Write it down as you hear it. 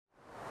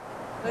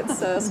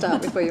Let's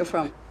start with where you're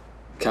from.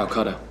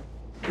 Calcutta.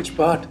 Which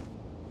part?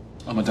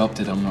 I'm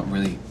adopted. I'm not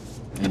really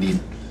Indian.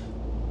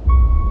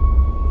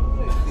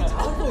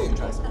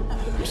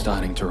 I'm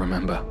starting to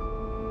remember.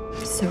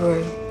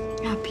 Saru,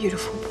 our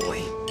beautiful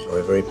boy.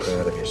 We're very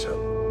proud of you, son.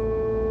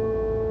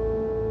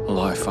 A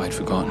life I'd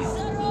forgotten.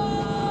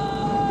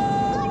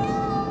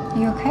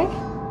 You okay?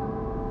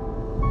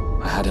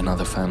 I had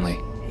another family.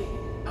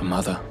 A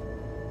mother.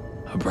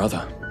 A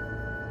brother.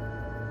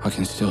 I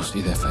can still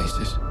see their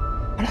faces.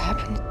 What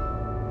happened?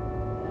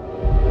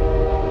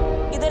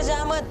 इधर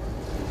जा मत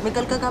मैं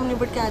कल का काम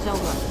निपट के आ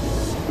जाऊंगा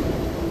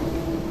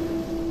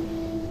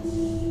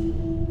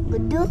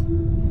Guddu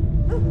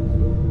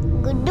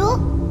Guddu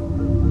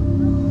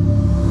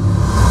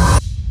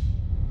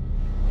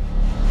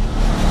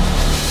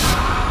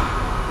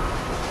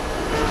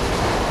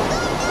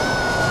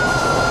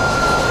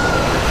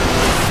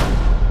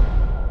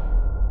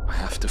I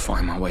have to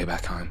find my way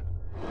back home.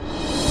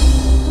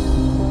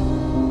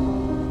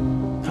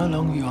 How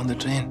long were you on the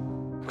train?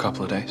 A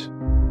couple of days.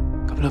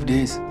 Couple of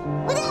days.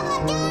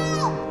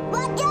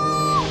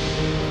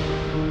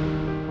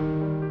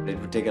 It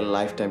would take a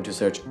lifetime to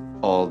search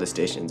all the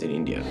stations in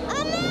India.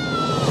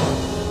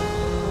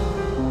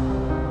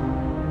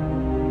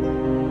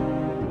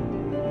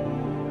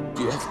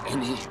 Do you have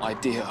any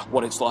idea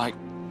what it's like?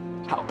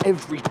 How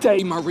every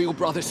day my real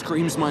brother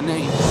screams my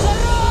name.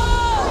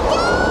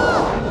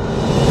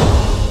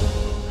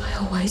 I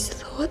always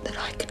thought that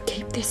I could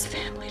keep this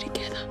family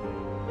together.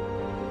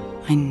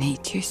 I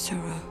need you,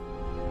 Saru.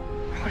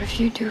 What if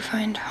you do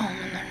find home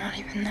and they're not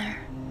even there?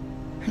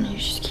 And you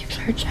just keep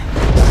searching?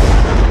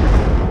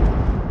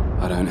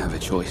 I don't have a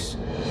choice.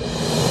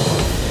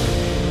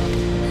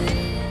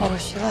 What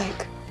was she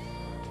like?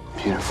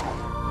 Beautiful.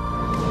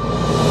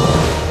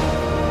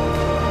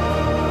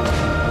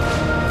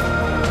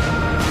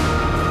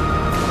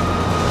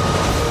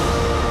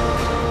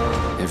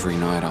 Every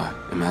night I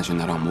imagine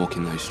that I'm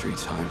walking those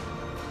streets home,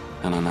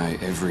 and I know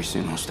every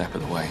single step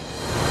of the way.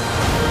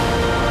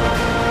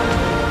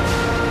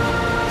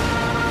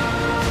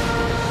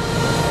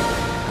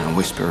 And I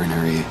whisper in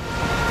her ear,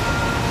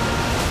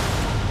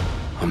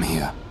 I'm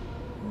here.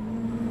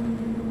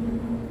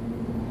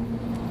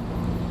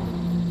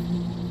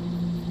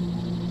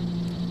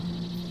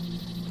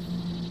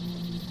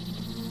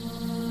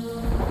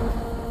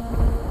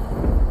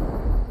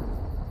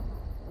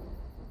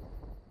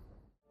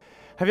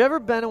 Have you ever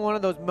been in one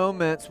of those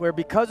moments where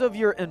because of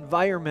your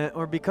environment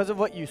or because of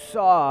what you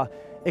saw,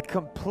 it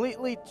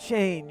completely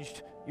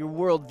changed your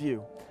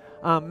worldview?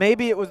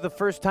 Maybe it was the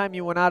first time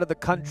you went out of the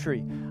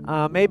country.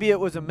 Maybe it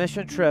was a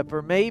mission trip,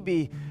 or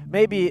maybe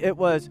it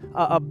was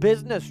a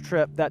business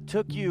trip that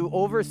took you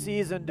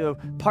overseas into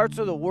parts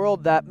of the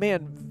world that,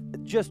 man,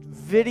 just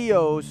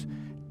videos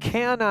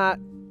cannot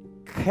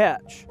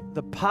catch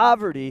the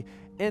poverty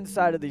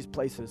inside of these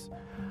places.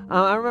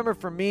 I remember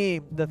for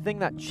me, the thing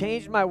that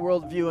changed my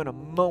worldview in a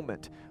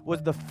moment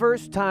was the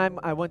first time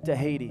I went to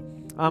Haiti.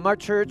 Our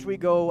church, we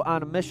go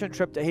on a mission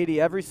trip to Haiti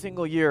every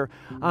single year,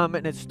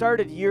 and it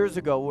started years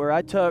ago where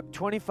I took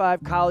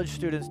 25 college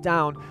students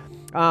down,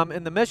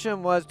 and the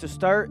mission was to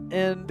start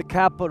in the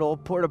capital,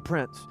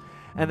 Port-au-Prince.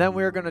 And then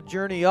we were going to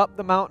journey up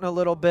the mountain a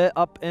little bit,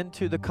 up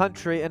into the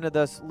country, into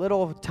this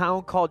little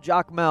town called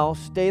Jacmel,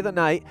 stay the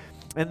night,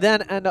 and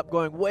then end up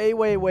going way,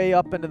 way, way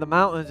up into the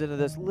mountains into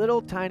this little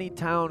tiny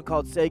town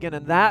called Sagan,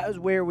 and that is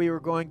where we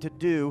were going to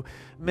do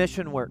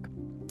mission work.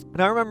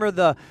 And I remember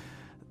the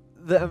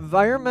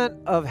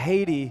environment of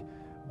Haiti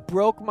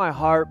broke my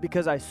heart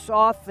because I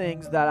saw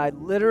things that I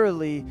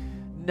literally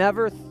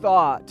never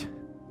thought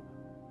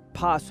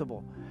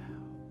possible.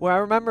 Where I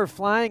remember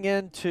flying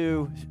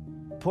into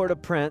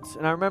Port-au-Prince,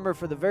 and I remember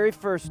for the very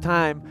first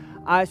time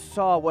I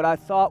saw what I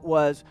thought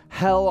was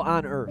hell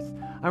on earth.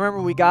 I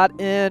remember we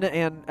got in,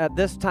 and at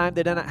this time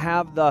they didn't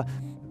have the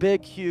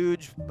big,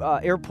 huge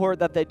airport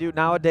that they do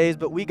nowadays,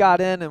 but we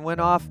got in and went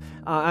off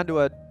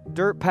onto a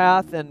dirt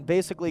path and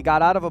basically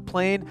got out of a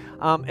plane,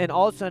 and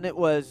all of a sudden it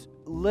was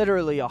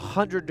literally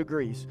 100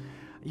 degrees.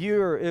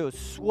 It was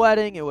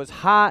sweating, it was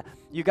hot.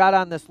 You got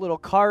on this little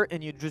cart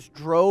and you just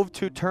drove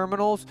to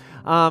terminals,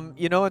 and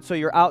so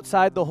you're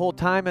outside the whole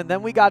time. And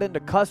then we got into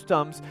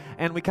customs,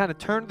 and we kind of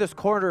turned this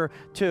corner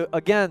to,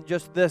 again,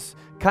 just this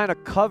kind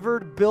of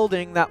covered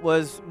building that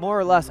was more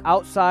or less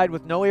outside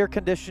with no air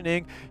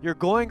conditioning. You're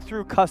going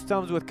through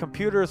customs with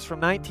computers from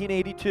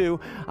 1982,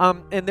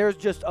 and there's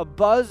just a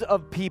buzz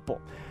of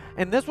people.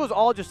 And this was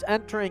all just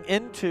entering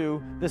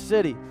into the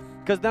city.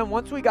 Because then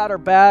once we got our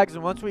bags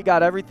and once we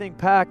got everything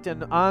packed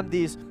and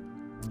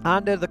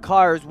onto the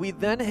cars, we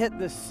then hit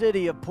the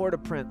city of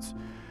Port-au-Prince,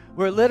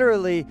 where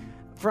literally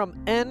from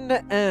end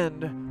to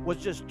end was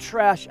just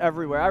trash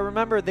everywhere. I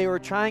remember they were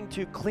trying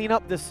to clean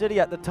up the city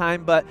at the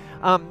time, but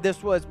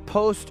this was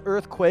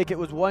post-earthquake. It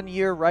was 1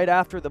 year right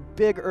after the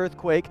big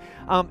earthquake.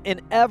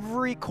 In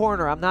every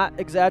corner, I'm not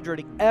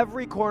exaggerating,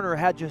 every corner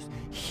had just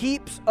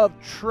heaps of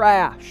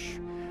trash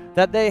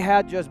that they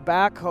had just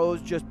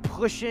backhoes just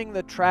pushing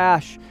the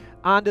trash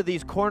onto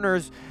these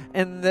corners,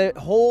 and the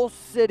whole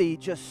city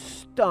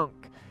just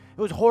stunk. It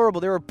It was horrible.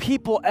 There were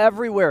people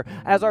everywhere.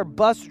 As our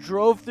bus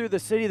drove through the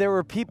city, there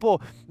were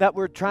people that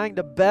were trying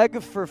to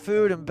beg for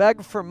food and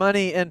beg for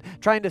money and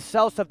trying to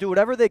sell stuff, do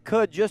whatever they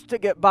could just to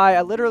get by.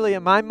 I literally,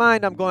 in my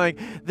mind, I'm going,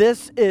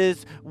 this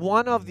is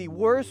one of the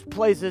worst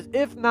places,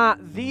 if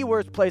not the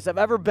worst place I've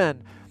ever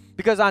been.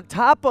 Because on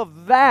top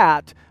of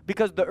that,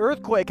 because the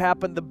earthquake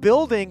happened, the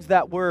buildings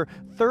that were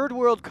third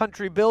world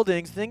country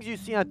buildings, things you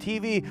see on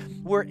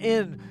TV, were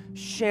in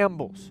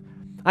shambles.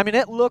 I mean,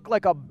 it looked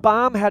like a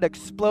bomb had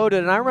exploded.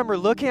 And I remember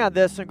looking at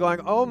this and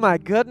going, oh my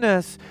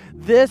goodness,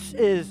 this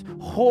is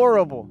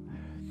horrible.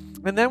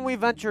 And then we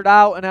ventured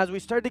out, and as we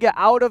started to get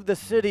out of the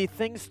city,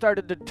 things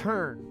started to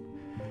turn.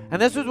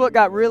 And this is what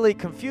got really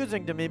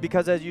confusing to me,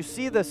 because as you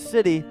see the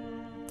city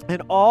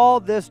and all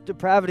this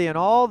depravity and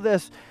all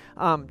this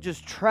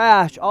just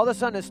trash, all of a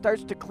sudden it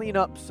starts to clean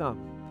up some.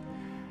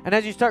 And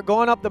as you start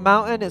going up the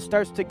mountain, it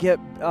starts to get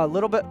a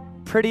little bit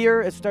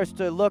prettier. It starts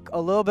to look a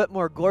little bit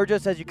more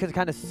gorgeous as you can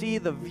kind of see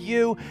the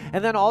view.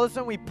 And then all of a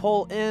sudden we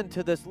pull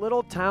into this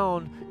little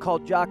town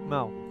called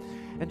Jacmel.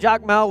 In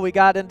Jacmel, we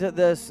got into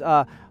this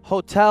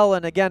hotel,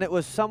 and again, it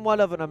was somewhat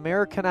of an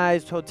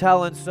Americanized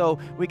hotel, and so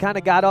we kind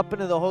of got up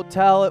into the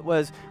hotel. It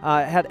was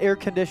had air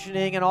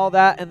conditioning and all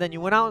that, and then you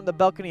went out on the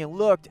balcony and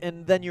looked,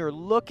 and then you're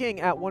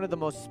looking at one of the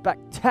most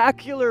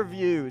spectacular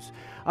views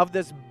of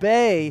this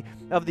bay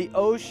of the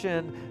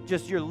ocean.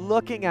 Just you're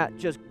looking at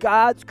just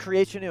God's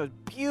creation. It was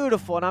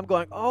beautiful, and I'm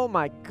going, oh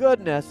my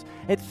goodness.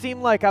 It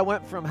seemed like I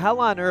went from hell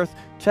on earth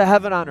to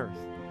heaven on earth.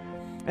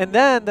 And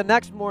then the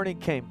next morning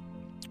came.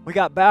 We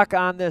got back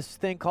on this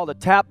thing called a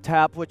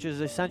tap-tap, which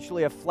is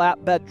essentially a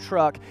flatbed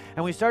truck,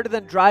 and we started to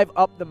then drive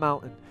up the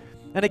mountain.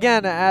 And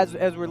again, as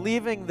we're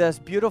leaving this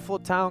beautiful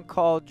town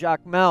called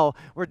Jacmel,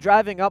 we're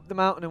driving up the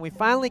mountain, and we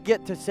finally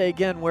get to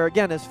Seguin, where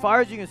again, as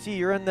far as you can see,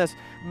 you're in this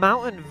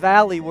mountain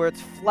valley where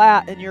it's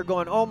flat, and you're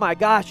going, oh my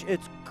gosh,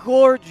 it's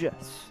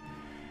gorgeous.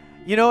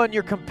 You know, and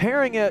you're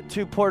comparing it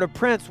to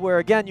Port-au-Prince, where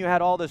again, you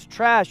had all this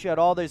trash, you had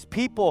all these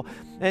people,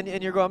 and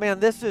you're going, man,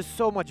 this is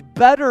so much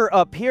better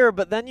up here.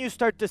 But then you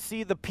start to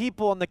see the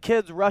people and the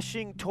kids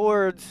rushing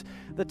towards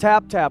the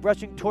tap-tap,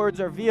 rushing towards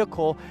our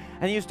vehicle,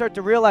 and you start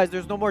to realize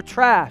there's no more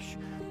trash.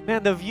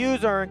 Man, the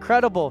views are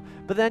incredible.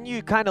 But then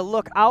you kind of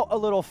look out a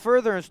little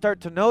further and start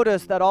to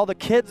notice that all the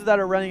kids that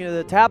are running into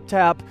the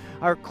tap-tap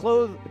are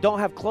don't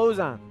have clothes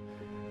on.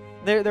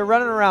 They're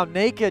running around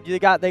naked. They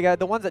got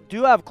the ones that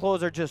do have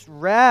clothes are just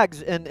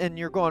rags, and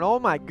you're going, oh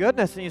my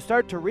goodness. And you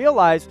start to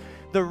realize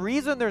the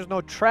reason there's no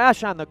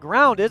trash on the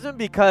ground isn't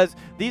because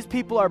these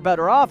people are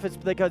better off. It's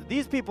because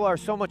these people are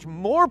so much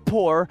more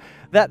poor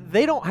that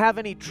they don't have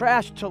any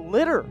trash to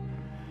litter.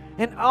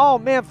 And oh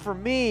man, for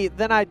me,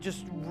 then I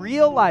just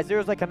realized there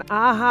was like an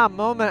aha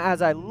moment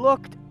as I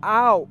looked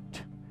out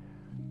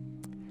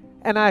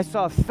and I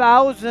saw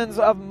thousands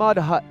of mud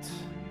huts.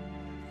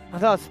 I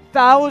saw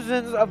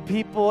thousands of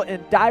people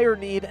in dire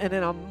need, and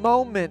in a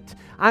moment,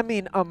 my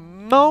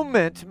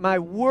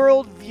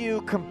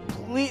worldview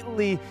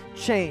completely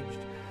changed.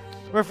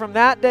 Where from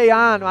that day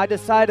on, I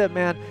decided,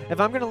 man, if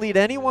I'm going to lead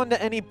anyone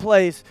to any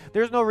place,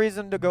 there's no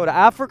reason to go to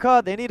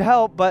Africa. They need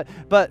help, but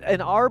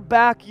in our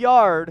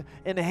backyard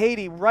in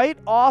Haiti, right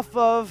off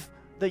of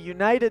the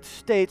United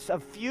States, a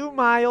few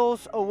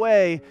miles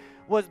away,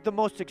 was the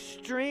most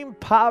extreme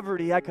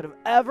poverty I could have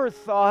ever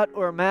thought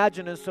or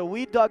imagined. And so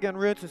we dug in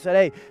roots and said,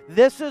 hey,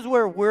 this is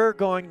where we're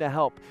going to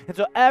help. And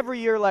so every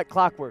year, like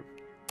clockwork,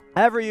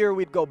 every year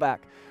we'd go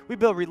back. We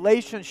built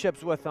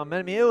relationships with them.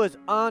 I mean, it was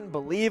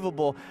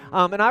unbelievable.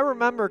 And I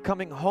remember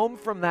coming home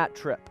from that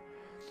trip.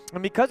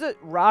 And because it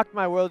rocked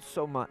my world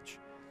so much,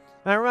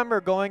 I remember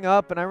going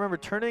up and I remember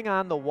turning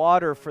on the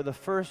water for the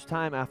first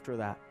time after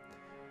that.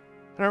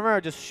 And I remember I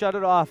just shut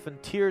it off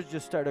and tears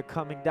just started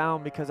coming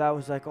down because I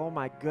was like, oh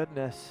my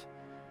goodness,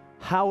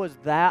 how is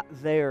that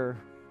there?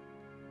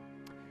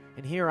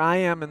 And here I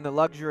am in the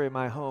luxury of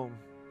my home.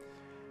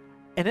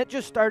 And it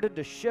just started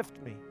to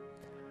shift me.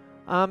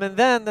 And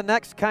then the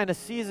next kind of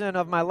season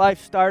of my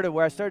life started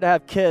where I started to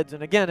have kids.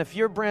 And again, if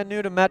you're brand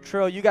new to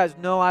Metro, you guys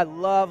know I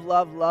love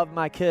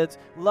my kids,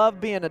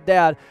 love being a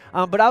dad.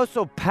 But I was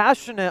so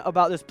passionate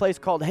about this place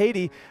called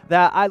Haiti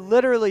that I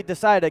literally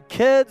decided,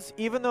 kids,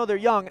 even though they're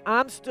young,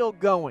 I'm still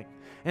going.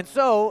 And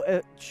so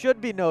it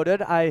should be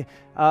noted, I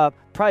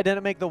probably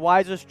didn't make the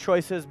wisest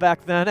choices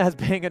back then as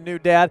being a new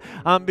dad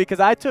because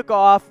I took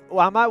off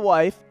on my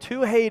wife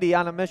to Haiti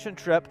on a mission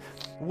trip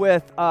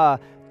with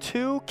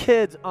 2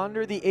 kids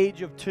under the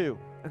age of 2.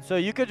 And so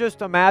you could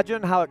just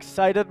imagine how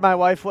excited my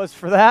wife was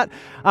for that.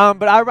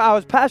 But I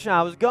was passionate.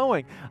 I was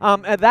going.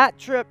 And that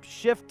trip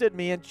shifted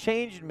me and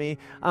changed me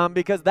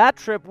because that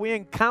trip we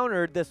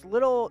encountered this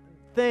little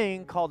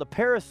thing called a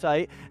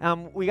parasite.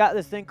 We got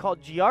this thing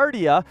called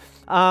Giardia.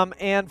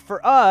 And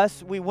for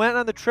us, we went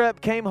on the trip,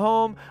 came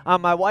home.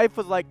 My wife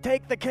was like,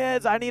 take the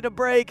kids. I need a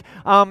break.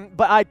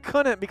 But I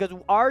couldn't because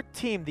our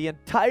team, the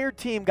entire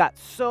team, got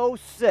so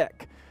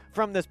sick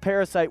from this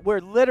parasite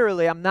where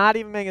literally, I'm not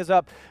even making this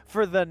up,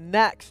 for the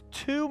next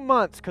 2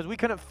 months, because we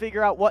couldn't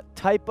figure out what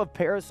type of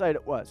parasite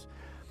it was,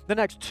 The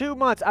next 2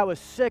 months, I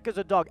was sick as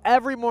a dog.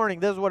 Every morning,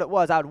 this is what it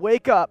was. I would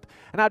wake up,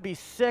 and I'd be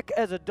sick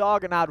as a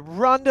dog, and I'd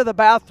run to the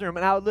bathroom,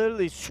 and I would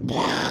literally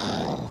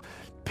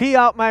pee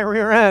out my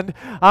rear end,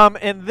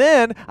 and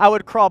then I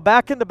would crawl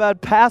back into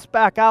bed, pass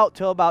back out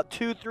till about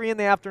 2, 3 in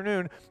the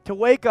afternoon to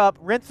wake up,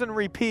 rinse and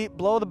repeat,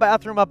 blow the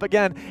bathroom up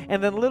again,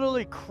 and then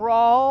literally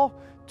crawl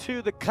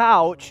to the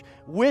couch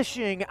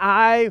wishing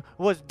I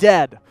was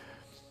dead.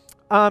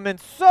 And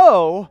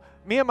so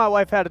me and my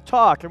wife had a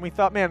talk, and we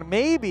thought, man,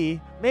 maybe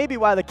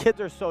while the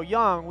kids are so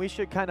young, we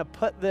should kind of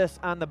put this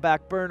on the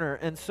back burner.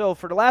 And so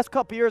for the last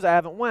couple years, I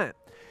haven't went.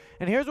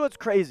 And here's what's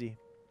crazy,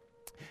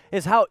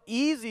 is how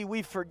easy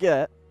we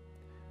forget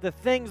the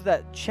things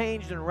that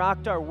changed and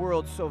rocked our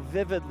world so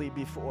vividly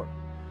before.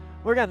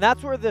 Well, again,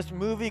 that's where this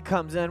movie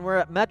comes in. We're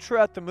at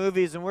Metro at the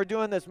movies, and we're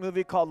doing this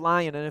movie called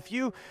Lion. And if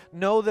you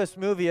know this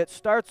movie, it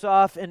starts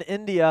off in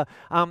India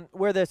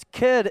where this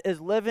kid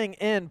is living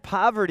in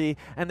poverty,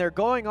 and they're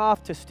going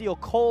off to steal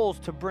coals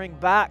to bring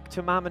back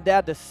to mom and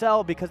dad to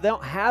sell because they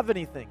don't have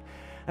anything.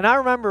 And I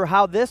remember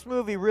how this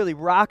movie really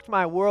rocked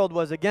my world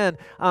was, again,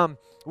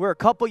 we're a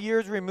couple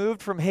years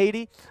removed from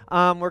Haiti.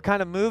 We're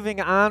kind of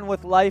moving on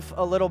with life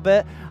a little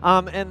bit.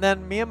 And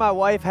then me and my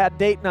wife had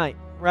date night,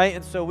 right?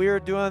 And so we were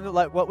doing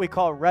like what we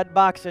call red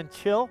box and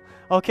chill,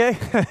 okay?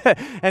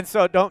 And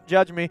so don't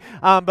judge me.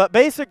 But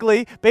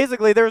basically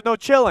there was no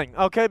chilling,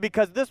 okay?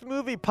 Because this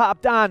movie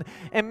popped on,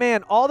 and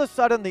man, all of a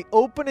sudden the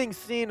opening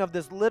scene of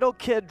this little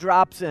kid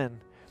drops in.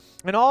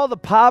 And all the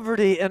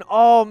poverty, and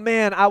oh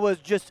man, I was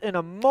just in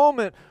a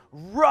moment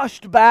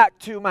rushed back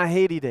to my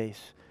Haiti days.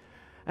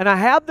 And I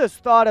had this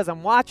thought as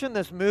I'm watching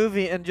this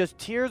movie, and just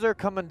tears are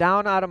coming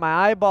down out of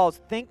my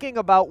eyeballs thinking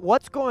about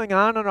what's going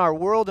on in our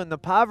world and the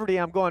poverty.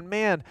 I'm going,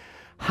 man,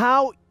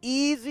 how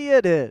easy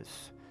it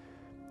is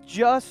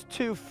just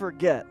to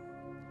forget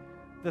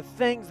the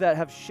things that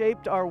have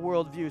shaped our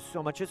worldview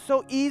so much. It's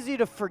so easy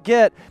to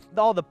forget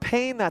all the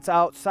pain that's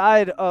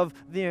outside of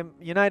the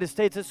United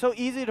States. It's so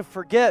easy to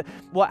forget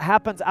what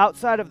happens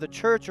outside of the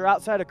church or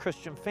outside of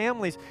Christian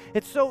families.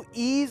 It's so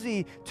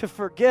easy to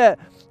forget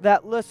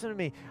that, listen to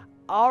me,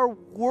 our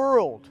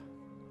world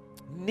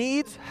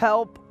needs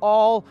help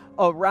all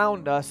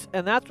around us.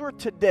 And that's where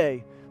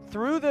today,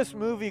 through this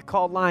movie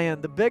called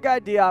Lion, the big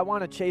idea I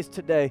want to chase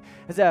today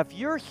is that if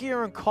you're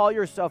here and call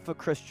yourself a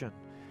Christian,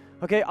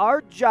 okay,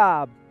 our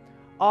job,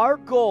 our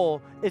goal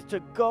is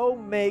to go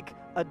make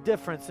a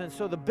difference. And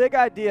so the big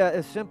idea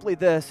is simply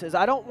this, is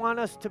I don't want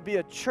us to be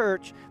a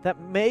church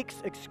that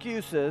makes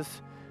excuses,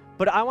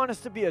 but I want us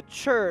to be a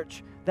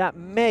church that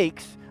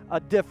makes a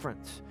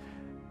difference.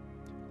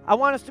 I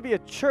want us to be a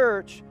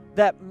church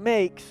that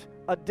makes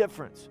a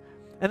difference.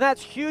 And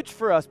that's huge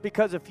for us,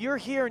 because if you're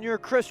here and you're a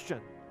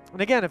Christian,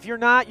 and again, if you're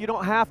not, you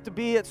don't have to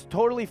be, it's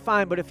totally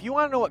fine. But if you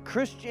want to know what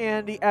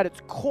Christianity at its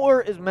core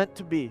is meant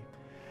to be,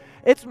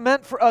 it's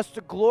meant for us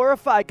to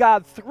glorify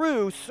God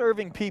through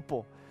serving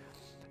people.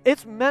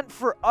 It's meant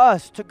for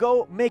us to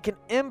go make an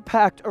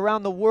impact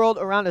around the world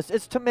around us.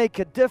 It's to make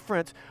a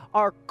difference.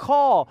 Our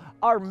call,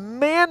 our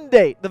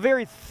mandate, the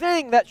very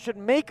thing that should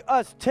make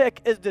us tick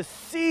is to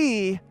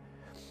see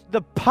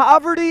the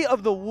poverty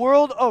of the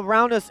world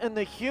around us and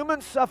the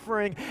human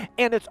suffering,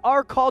 and it's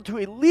our call to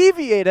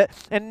alleviate it,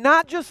 and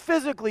not just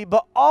physically,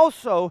 but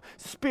also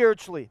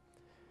spiritually.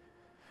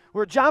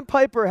 Where John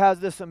Piper has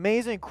this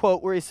amazing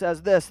quote where he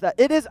says this, that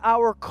it is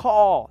our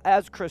call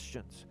as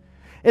Christians,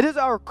 it is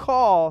our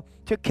call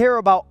to care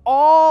about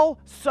all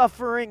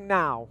suffering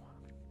now,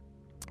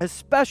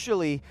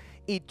 especially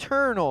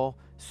eternal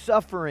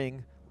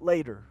suffering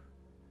later.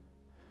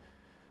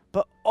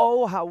 But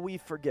oh, how we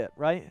forget,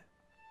 right?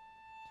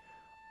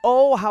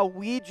 Oh, how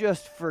we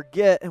just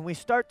forget, and we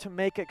start to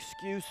make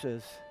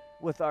excuses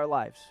with our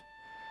lives.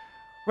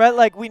 Right?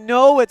 Like, we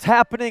know it's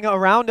happening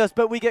around us,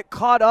 but we get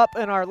caught up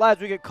in our lives.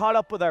 We get caught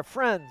up with our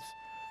friends.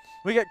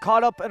 We get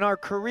caught up in our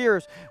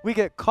careers. We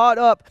get caught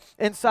up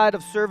inside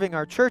of serving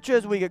our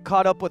churches. We get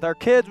caught up with our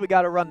kids. We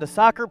got to run to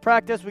soccer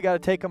practice. We got to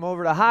take them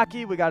over to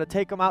hockey. We got to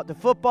take them out to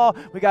football.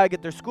 We got to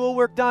get their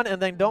schoolwork done.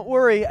 And then don't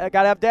worry, I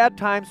got to have dad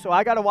time, so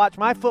I got to watch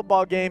my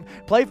football game,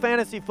 play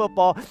fantasy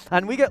football.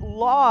 And we get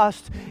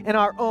lost in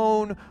our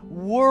own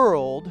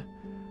world.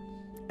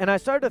 And I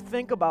started to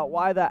think about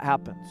why that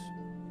happens.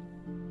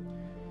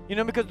 You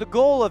know, because the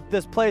goal of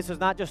this place is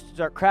not just to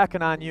start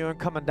cracking on you and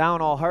coming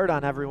down all hard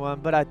on everyone,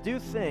 but I do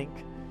think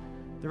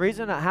the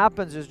reason it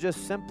happens is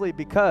just simply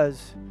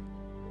because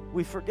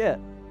we forget,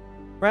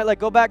 right? Like,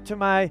 go back to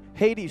my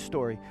Haiti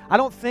story. I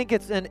don't think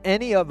it's in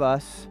any of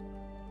us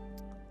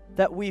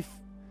that we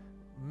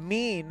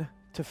mean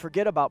to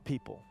forget about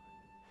people.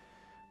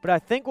 But I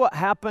think what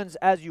happens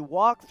as you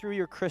walk through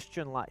your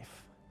Christian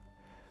life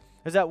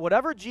is that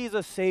whatever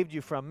Jesus saved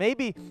you from,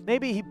 maybe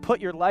he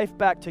put your life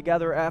back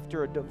together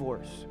after a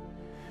divorce.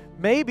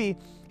 Maybe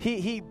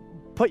he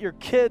put your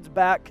kids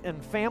back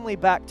and family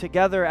back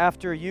together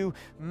after you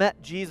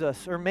met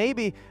Jesus. Or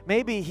maybe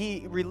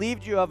he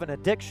relieved you of an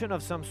addiction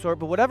of some sort.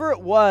 But whatever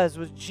it was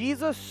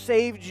Jesus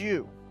saved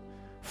you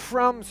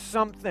from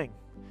something.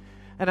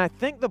 And I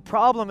think the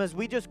problem is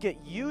we just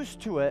get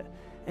used to it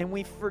and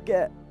we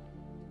forget.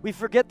 We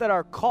forget that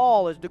our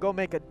call is to go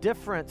make a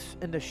difference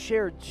and to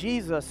share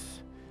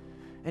Jesus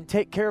and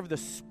take care of the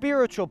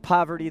spiritual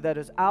poverty that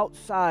is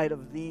outside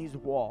of these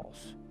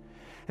walls.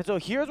 And so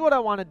here's what I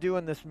want to do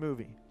in this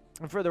movie.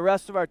 And for the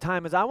rest of our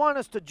time is I want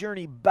us to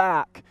journey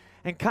back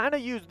and kind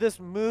of use this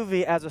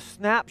movie as a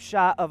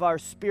snapshot of our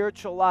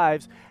spiritual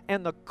lives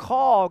and the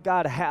call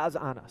God has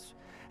on us.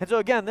 And so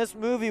again, this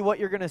movie, what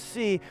you're going to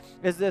see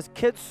is this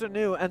kid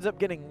Sanu ends up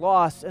getting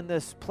lost in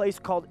this place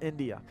called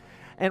India.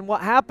 And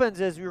what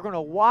happens is you're going to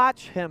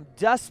watch him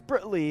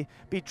desperately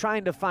be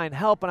trying to find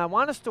help. And I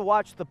want us to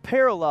watch the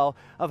parallel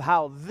of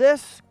how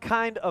this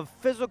kind of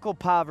physical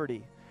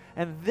poverty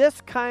and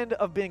this kind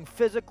of being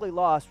physically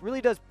lost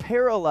really does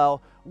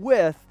parallel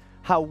with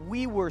how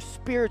we were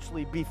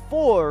spiritually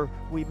before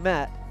we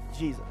met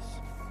Jesus.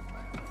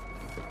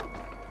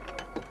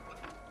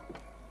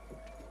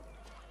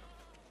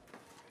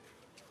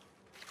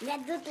 मैं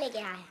दूध लेके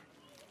आया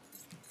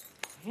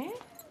हैं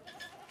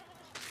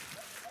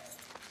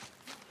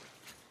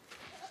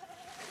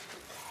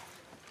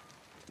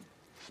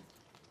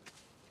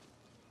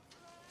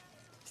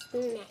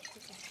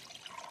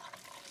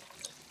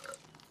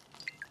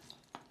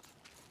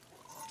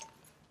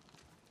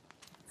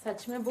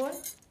सच में बोल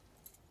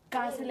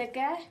कहाँ से लेके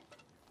आए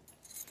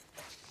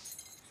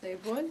सही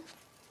बोल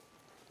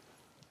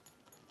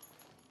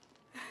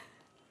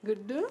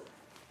गुड्डू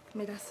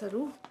मेरा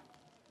सरू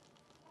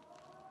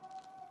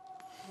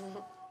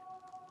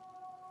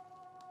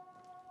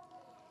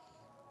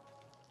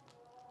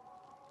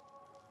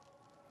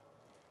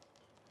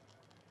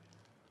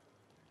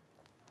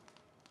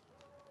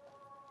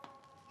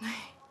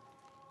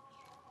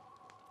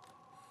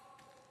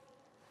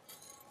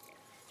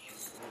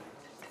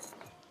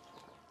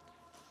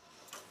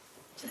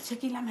चल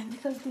शकीला मैं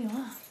निकलती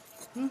हूँ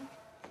हाँ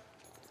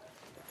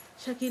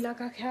शकीला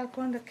का ख्याल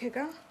कौन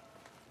रखेगा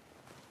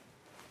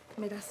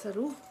मेरा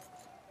सरू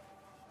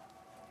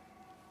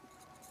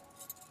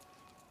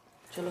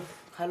चलो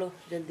खा लो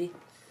जल्दी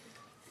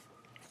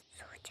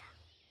सोचा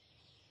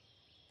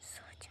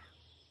सोचा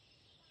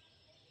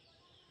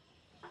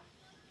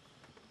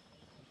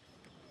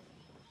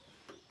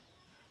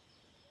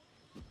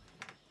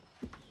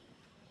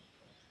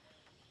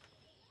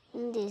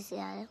हिंदी से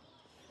आया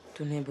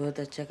तूने बहुत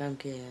अच्छा काम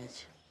किया है आज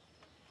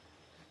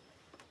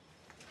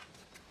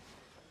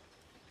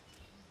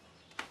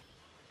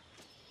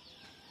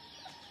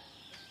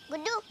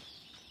गुड्डू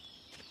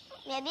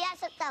मैं भी आ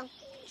सकता हूँ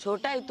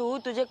छोटा है तू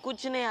तुझे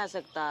कुछ नहीं आ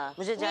सकता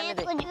मुझे जाने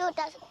दे मैं कुछ भी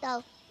उठा सकता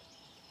हूँ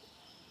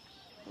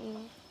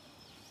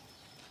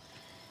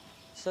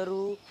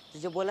सरू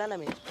तुझे बोला ना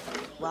मैं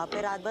वहाँ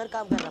पे रात भर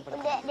काम करना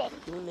पड़ता है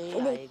तू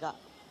नहीं आएगा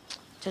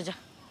चल जा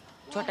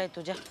छोटा है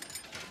तू जा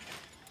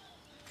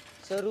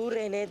सरू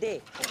रहने दे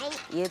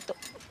नहीं ये तो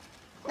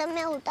तब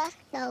मैं उठा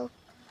सकता हूँ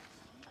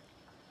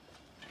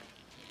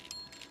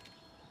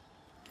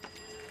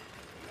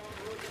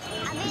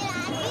अभी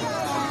रात भी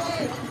हो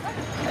गई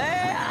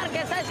यार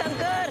कैसा है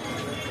शंकर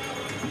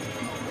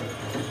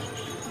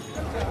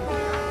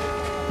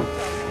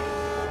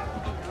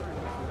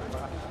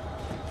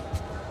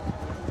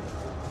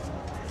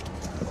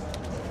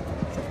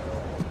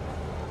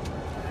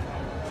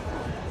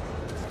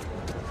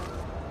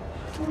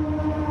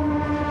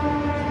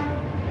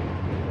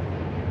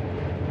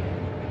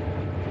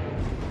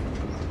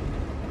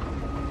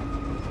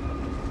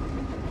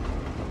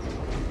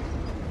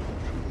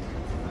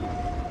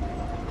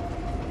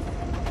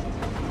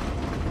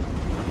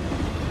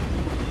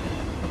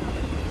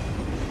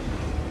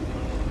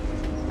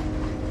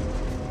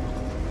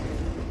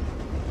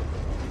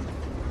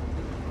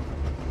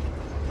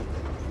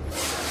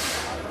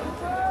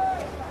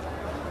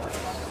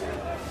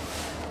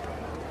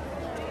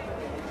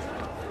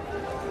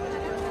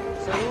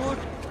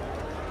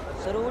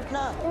सरू उठना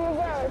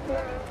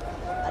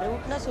अरे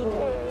उठना सरू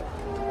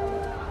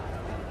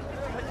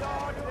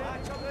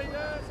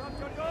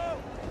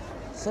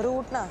सरू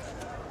उठना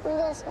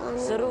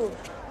सरू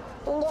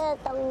मुझे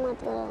तंग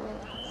मत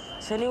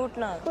करो सनी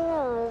उठना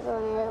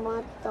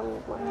मत तंग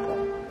मत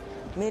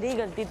करो मेरी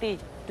गलती थी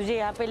तुझे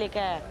यहाँ पे लेके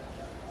आया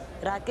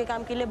रात के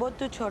काम के लिए बहुत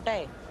तू छोटा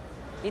है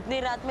इतनी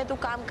रात में तू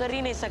काम कर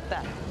ही नहीं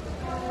सकता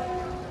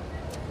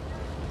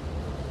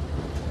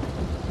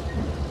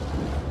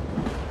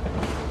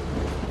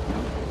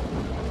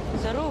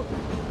सरू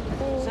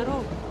सरू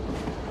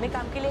मैं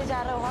काम के लिए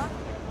जा रहा हूँ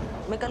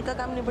हाँ मैं कल का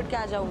काम निपट के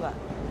आ जाऊंगा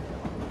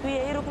तू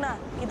यही रुकना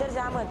किधर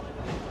जा मत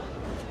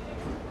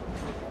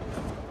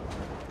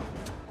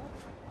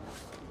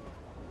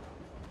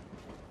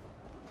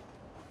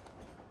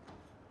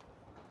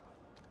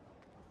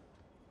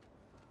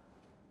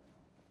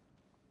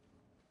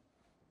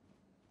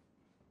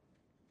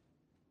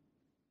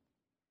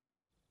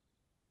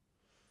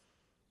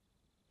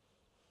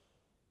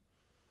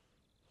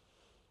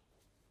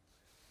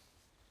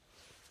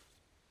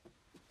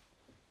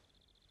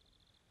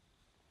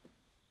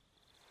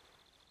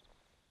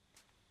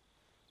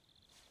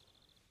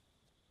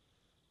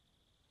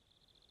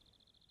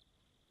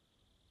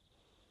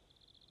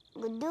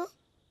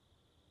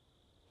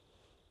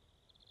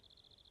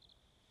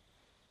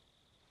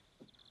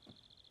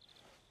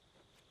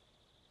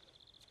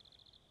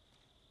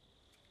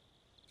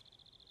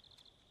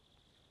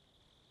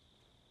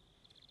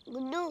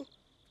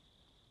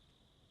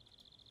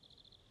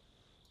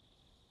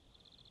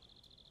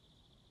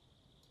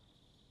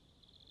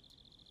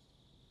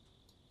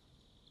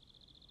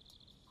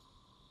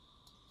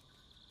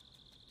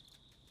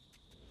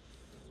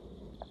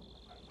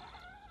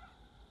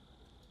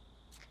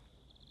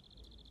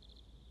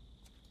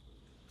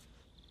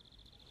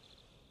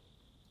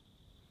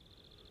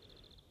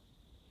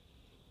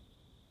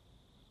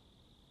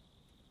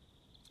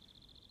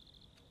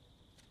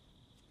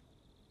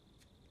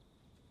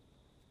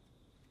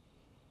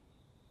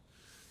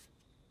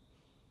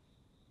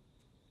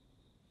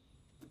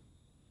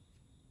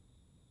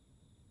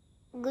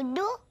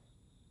Guddu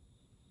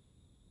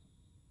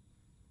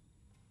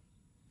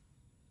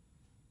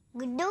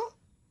Guddu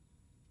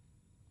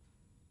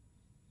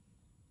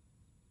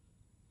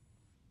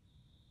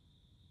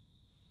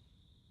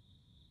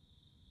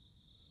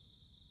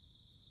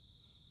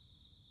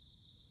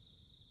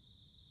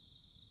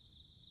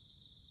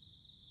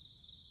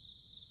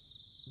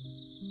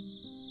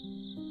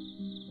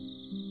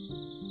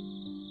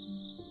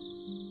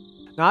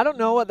Now, I don't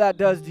know what that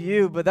does to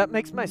you, but that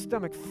makes my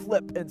stomach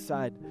flip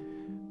inside.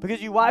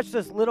 Because you watch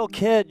this little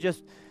kid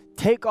just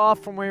take off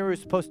from where he was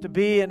supposed to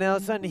be, and all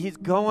of a sudden he's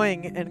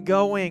going and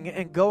going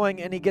and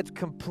going, and he gets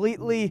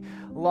completely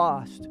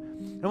lost.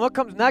 And what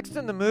comes next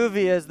in the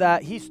movie is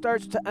that he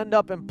starts to end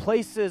up in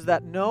places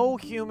that no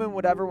human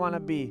would ever want to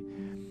be.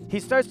 He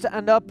starts to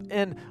end up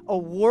in a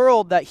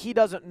world that he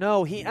doesn't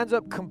know. He ends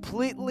up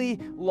completely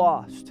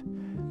lost.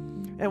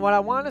 And what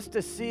I want us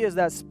to see is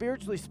that,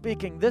 spiritually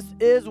speaking, this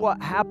is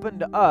what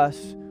happened to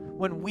us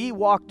when we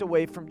walked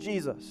away from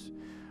Jesus.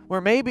 Where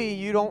maybe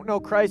you don't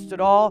know Christ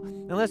at all.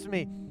 And listen to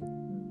me,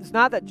 it's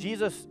not that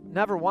Jesus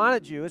never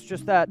wanted you. It's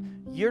just that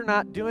you're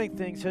not doing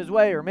things his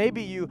way. Or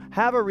maybe you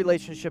have a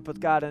relationship with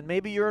God and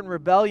maybe you're in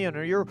rebellion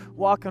or you're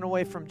walking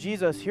away from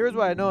Jesus. Here's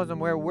what I know is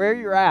where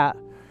you're at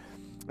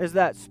is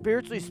that,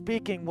 spiritually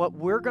speaking, what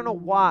we're going to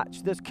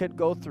watch this kid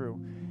go through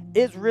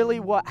is really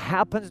what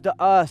happens to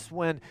us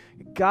when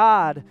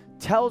God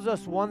tells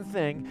us one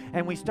thing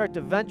and we start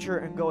to venture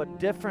and go a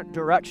different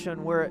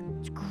direction, where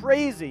it's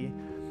crazy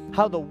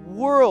how the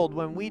world,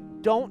 when we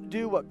don't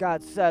do what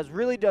God says,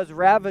 really does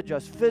ravage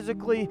us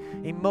physically,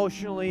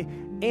 emotionally,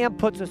 and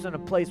puts us in a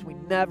place we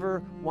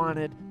never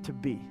wanted to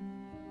be.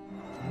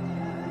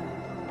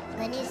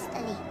 Ganesh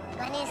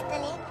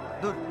तली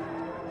दूर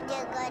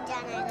जगह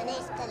जाना है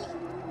गणेश तली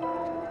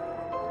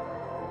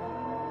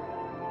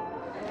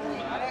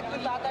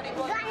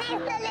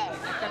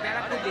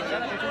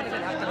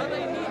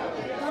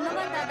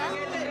ধন্যবাদ দাদা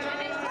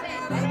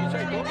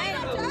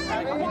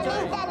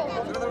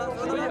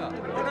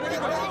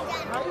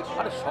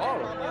আরে সর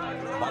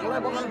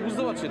বাংলায় বল, আমি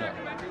বুঝতে পারছি না।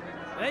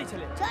 এই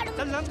ছেলে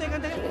চল নাম তো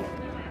এখান থেকে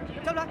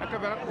চল না একটা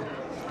ব্যাগ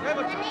এই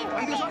বাচ্চা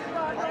আন্টি সব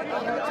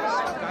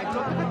গাইড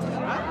করতে পারছিস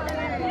না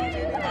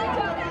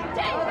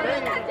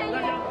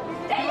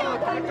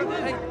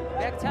এই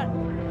ব্যাগ ছাড়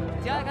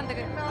যা এখান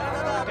থেকে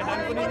একটা ডান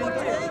কোণে নিন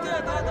তো এই যে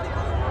তাড়াতাড়ি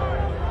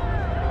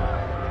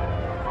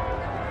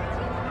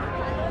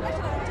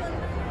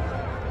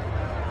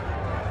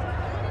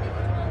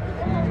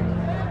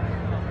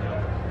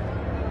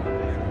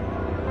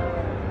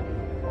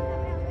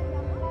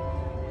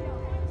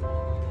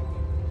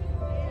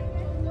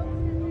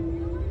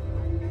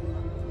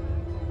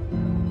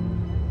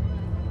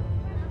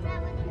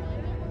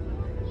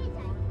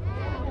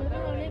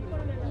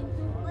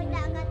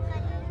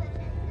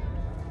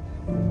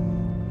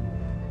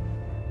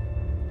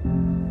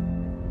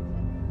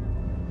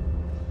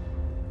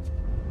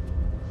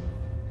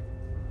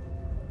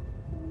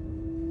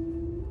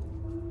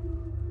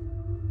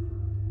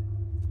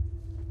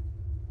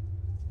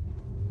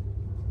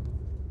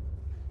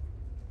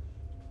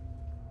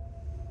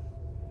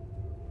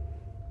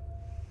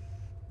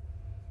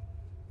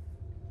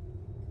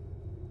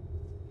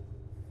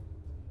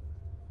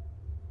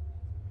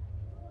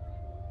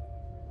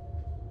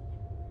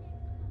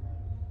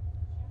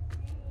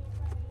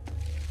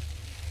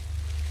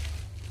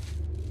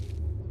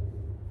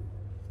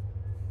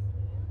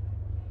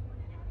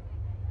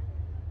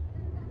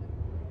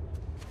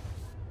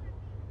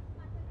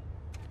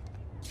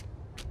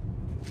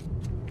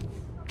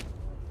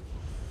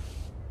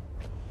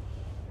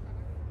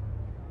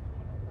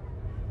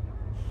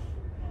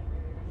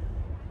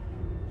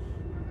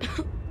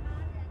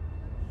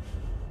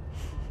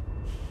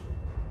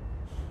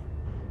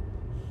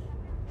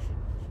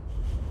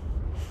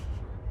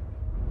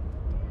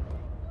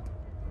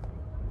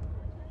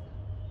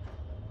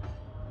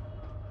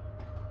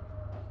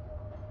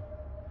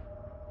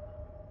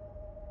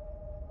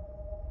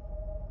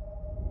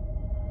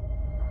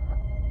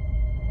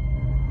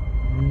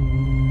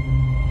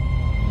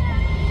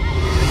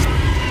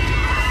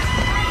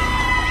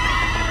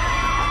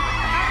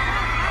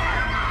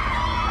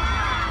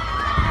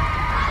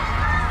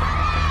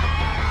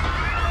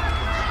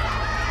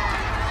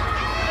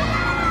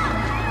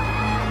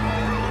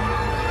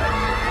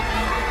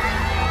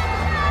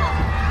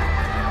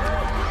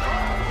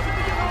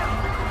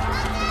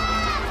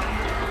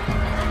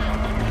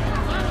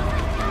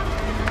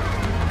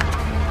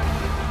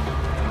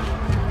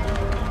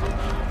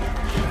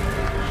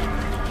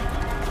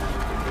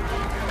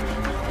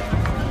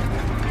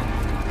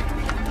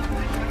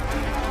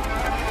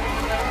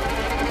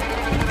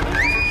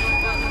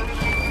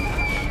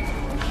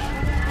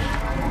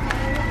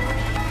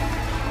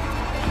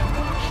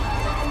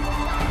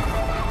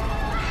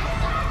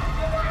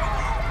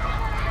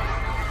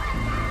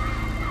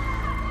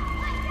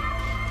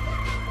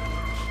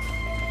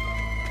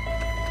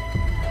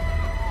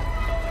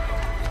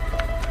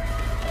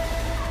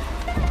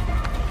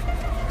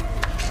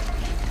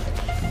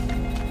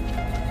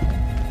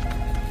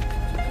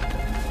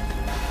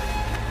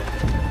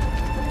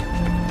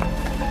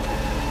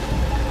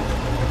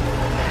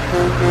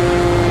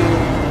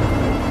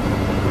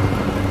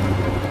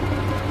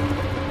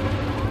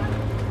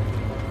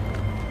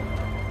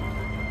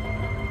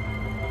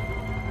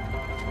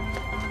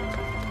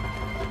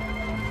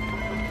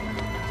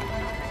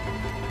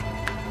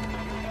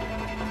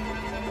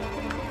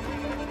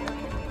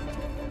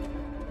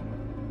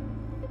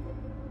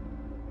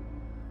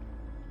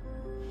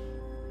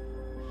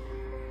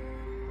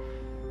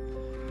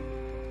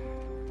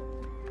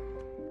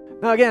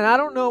Now, again, I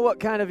don't know what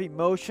kind of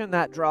emotion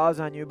that draws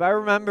on you, but I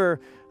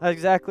remember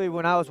exactly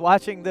when I was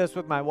watching this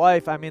with my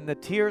wife, I mean, the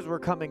tears were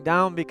coming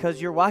down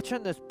because you're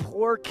watching this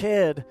poor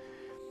kid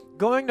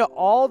going to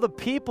all the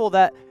people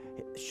that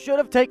should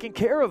have taken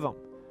care of him,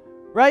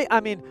 right?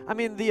 I mean,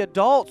 the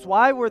adults,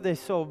 why were they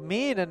so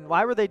mean, and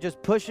why were they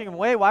just pushing him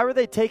away? Why were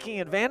they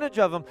taking advantage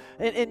of him?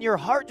 And your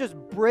heart just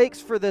breaks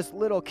for this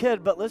little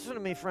kid. But listen to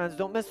me, friends,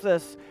 don't miss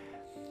this,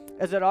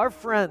 is that our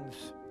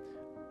friends,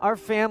 our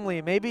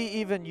family, maybe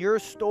even your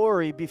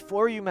story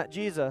before you met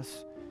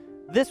Jesus,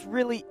 this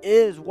really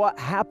is what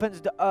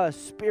happens to us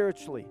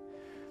spiritually.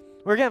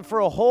 Where again, for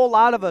a whole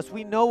lot of us,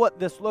 we know what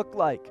this looked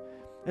like.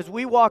 As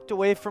we walked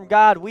away from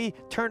God, we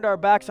turned our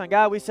backs on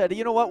God. We said,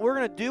 you know what, we're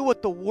going to do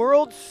what the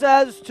world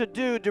says to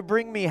do to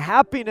bring me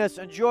happiness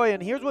and joy.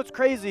 And here's what's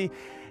crazy,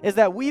 is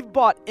that we've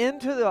bought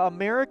into the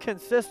American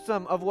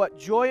system of what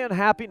joy and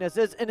happiness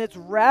is, and it's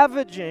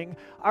ravaging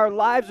our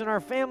lives and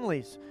our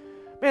families.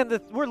 Man,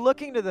 we're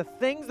looking to the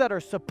things that are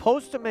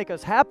supposed to make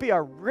us happy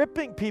are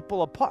ripping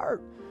people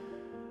apart.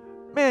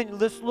 Man,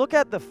 let's look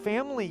at the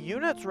family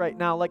units right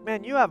now. Like,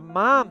 man, you have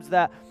moms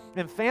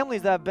and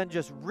families that have been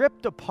just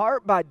ripped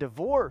apart by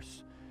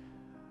divorce.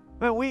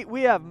 Man,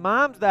 we have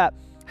moms that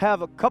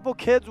have a couple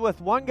kids with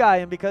one guy,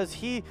 and because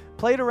he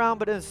played around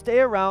but didn't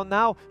stay around,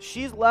 now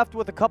she's left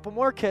with a couple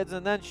more kids,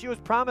 and then she was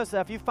promised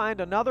that if you find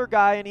another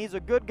guy and he's a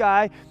good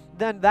guy,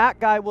 then that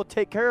guy will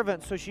take care of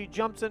it. So she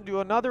jumps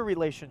into another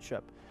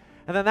relationship.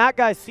 And then that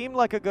guy seemed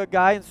like a good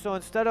guy, and so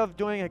instead of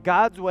doing it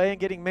God's way and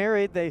getting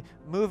married, they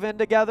move in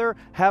together,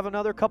 have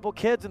another couple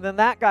kids, and then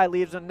that guy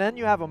leaves, and then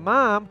you have a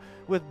mom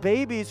with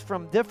babies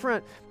from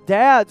different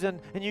dads,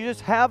 and you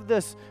just have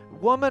this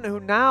woman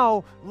who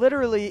now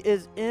literally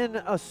is in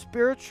a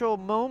spiritual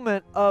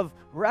moment of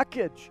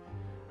wreckage.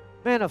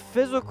 Man, a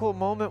physical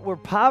moment where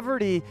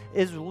poverty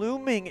is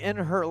looming in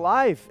her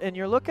life. And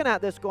you're looking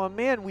at this going,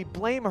 man, we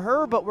blame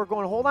her, but we're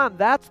going, hold on,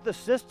 that's the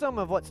system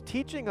of what's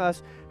teaching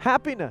us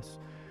happiness.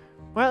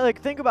 Right,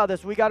 like think about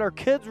this. We got our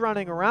kids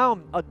running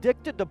around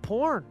addicted to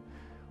porn.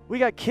 We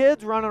got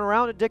kids running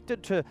around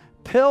addicted to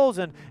pills,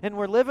 and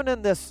we're living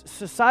in this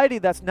society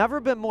that's never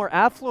been more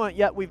affluent,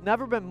 yet we've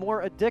never been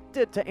more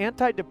addicted to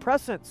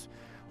antidepressants.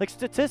 Like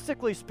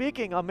statistically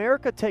speaking,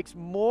 America takes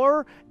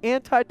more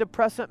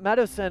antidepressant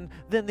medicine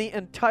than the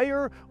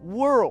entire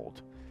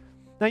world.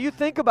 Now you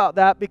think about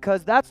that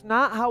because that's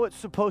not how it's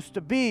supposed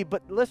to be,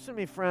 but listen to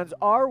me, friends,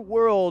 our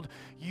world,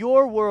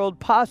 your world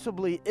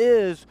possibly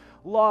is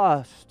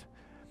lost.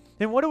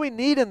 And what do we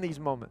need in these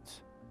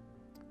moments?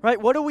 Right?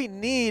 What do we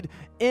need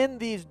in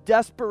these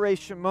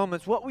desperation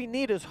moments? What we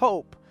need is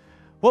hope.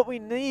 What we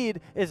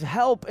need is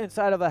help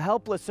inside of a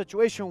helpless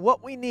situation.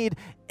 What we need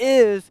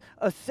is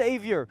a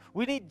Savior.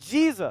 We need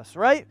Jesus,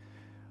 right?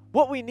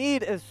 What we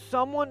need is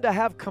someone to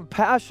have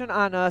compassion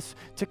on us,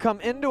 to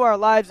come into our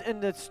lives and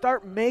to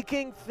start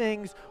making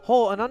things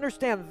whole. And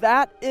understand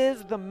that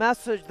is the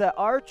message that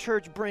our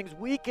church brings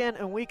week in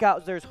and week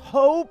out. There's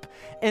hope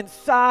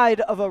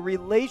inside of a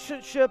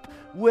relationship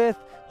with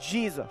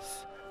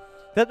Jesus.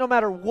 That no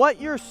matter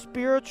what your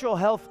spiritual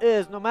health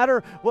is, no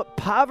matter what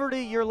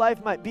poverty your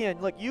life might be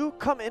in, look, you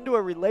come into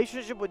a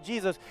relationship with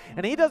Jesus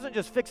and He doesn't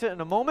just fix it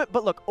in a moment,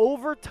 but look,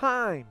 over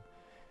time.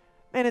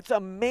 And it's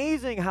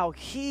amazing how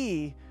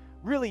He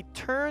really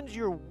turns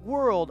your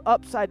world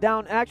upside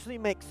down, actually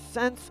makes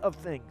sense of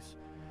things.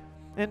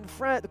 And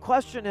friend, the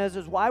question is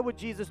why would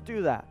Jesus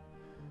do that?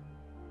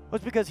 Well,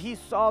 it's because He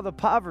saw the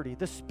poverty,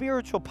 the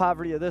spiritual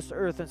poverty of this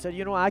earth, and said,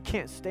 you know, I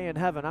can't stay in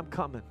heaven, I'm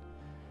coming.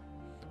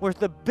 Whereas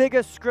the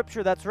biggest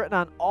scripture that's written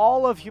on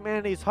all of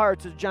humanity's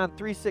hearts is John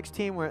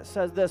 3:16, where it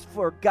says this,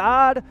 for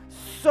God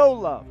so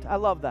loved. I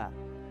love that.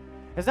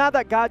 It's not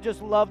that God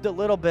just loved a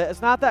little bit.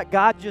 It's not that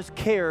God just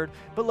cared.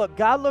 But look,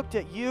 God looked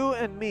at you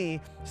and me,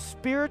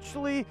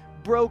 spiritually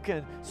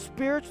broken,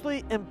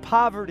 spiritually in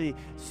poverty,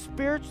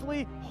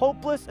 spiritually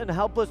hopeless and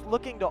helpless,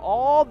 looking to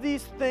all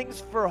these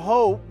things for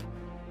hope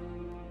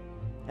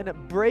and it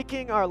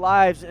breaking our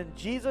lives. And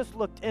Jesus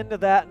looked into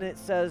that, and it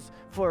says,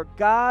 for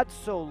God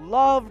so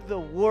loved the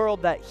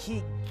world that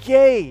He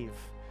gave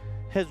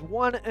His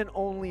one and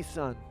only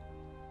Son,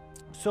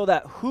 so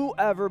that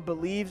whoever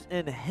believes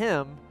in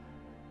Him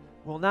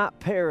will not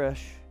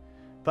perish,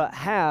 but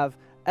have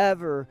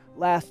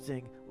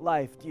everlasting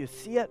life. Do you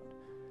see it?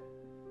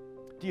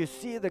 Do you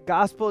see the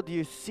gospel? Do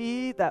you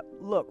see that,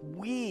 look,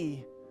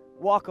 we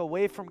walk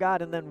away from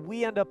God and then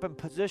we end up in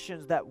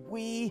positions that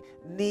we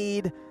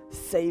need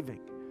saving.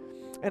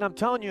 And I'm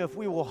telling you, if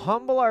we will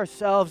humble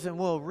ourselves and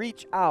we'll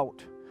reach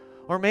out,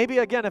 or maybe,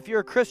 again, if you're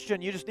a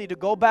Christian, you just need to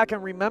go back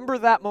and remember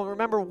that moment.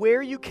 Remember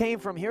where you came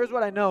from. Here's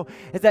what I know,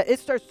 is that it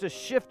starts to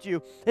shift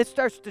you. It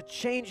starts to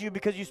change you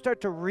because you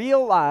start to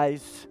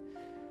realize,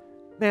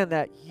 man,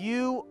 that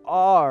you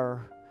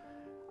are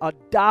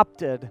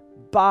adopted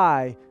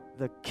by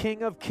the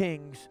King of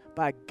Kings,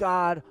 by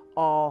God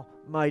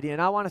Almighty.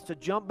 And I want us to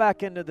jump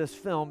back into this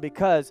film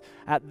because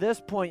at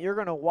this point, you're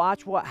going to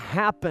watch what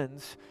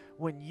happens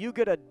when you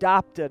get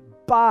adopted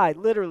by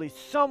literally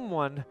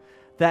someone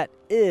that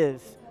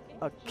is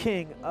a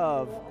king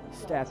of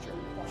stature.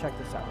 Check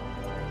this out.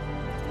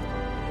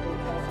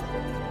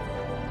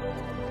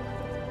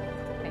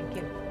 Thank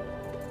you.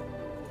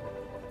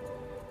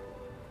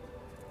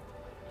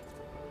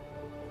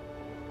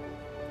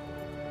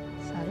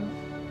 सारू,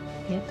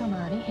 ये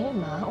तुम्हारी है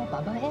माँ और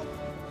पापा है?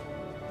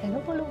 Hello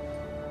बोलो.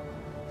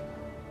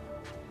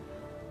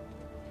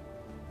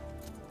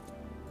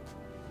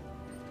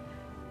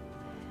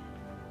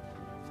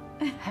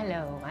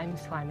 Hello, I'm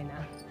Swamina.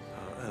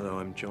 Hello,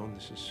 I'm John.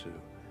 This is Sue.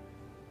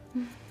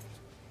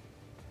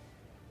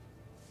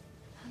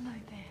 Hello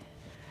there.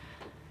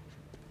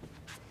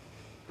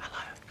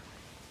 Hello.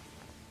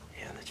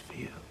 Yeah, that's for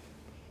you.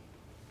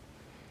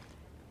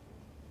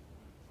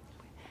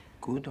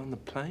 Good on the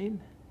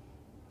plane?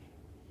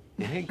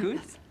 Yeah,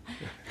 good?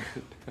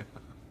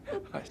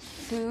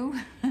 Sue,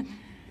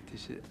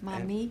 This is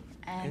Mummy,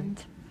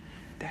 and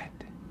Dad.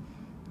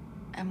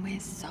 and we're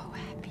so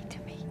happy to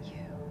meet you.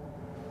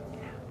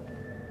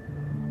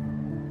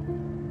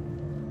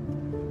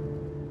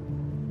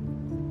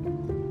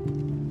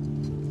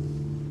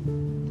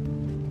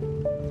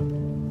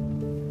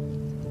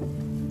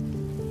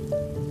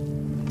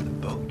 The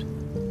boat.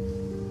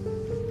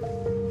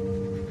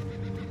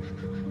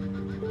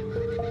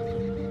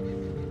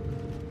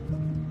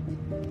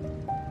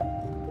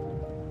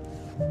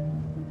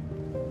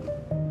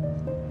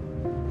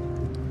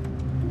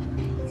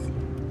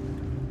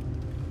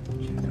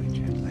 Gently,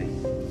 gently.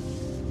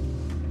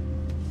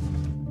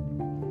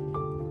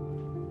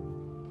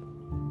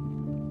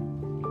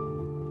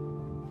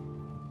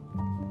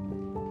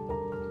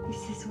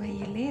 This is where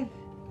you live.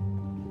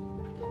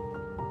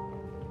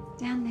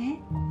 Down there.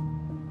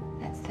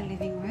 That's the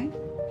living room.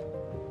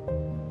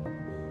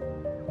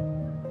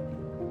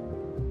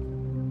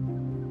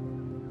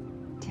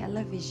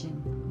 Television.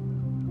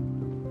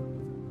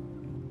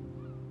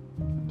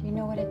 Do you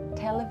know what a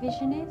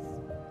television is?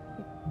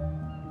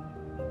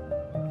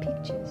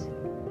 Pictures.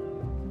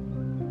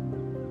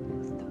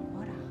 It's the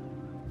water.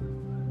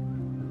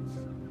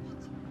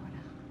 Lots of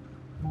water.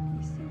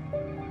 You see?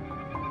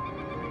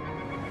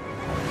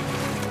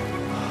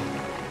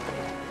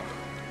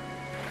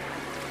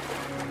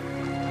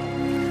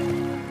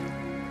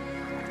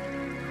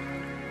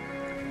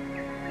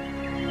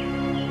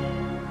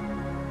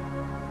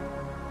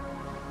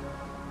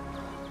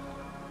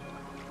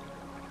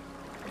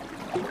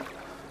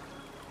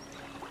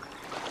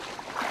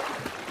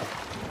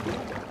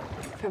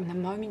 From the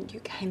moment you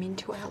came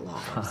into our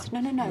lives.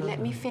 No, let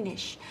me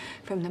finish.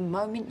 From the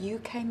moment you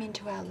came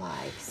into our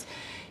lives,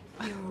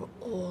 you were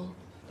all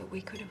that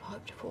we could have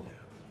hoped for.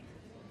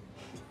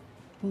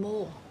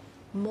 More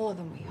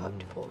than we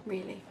hoped for,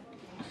 really.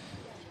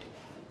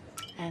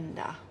 And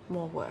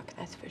more work,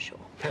 that's for sure.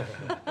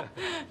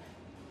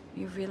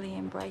 You've really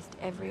embraced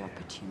every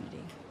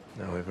opportunity.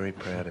 No, we're very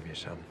proud of you,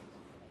 son.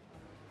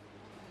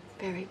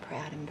 Very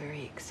proud and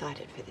very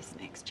excited for this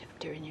next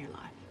chapter in your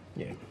life.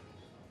 Yeah.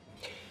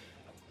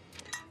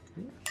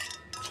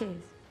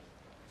 Cheers.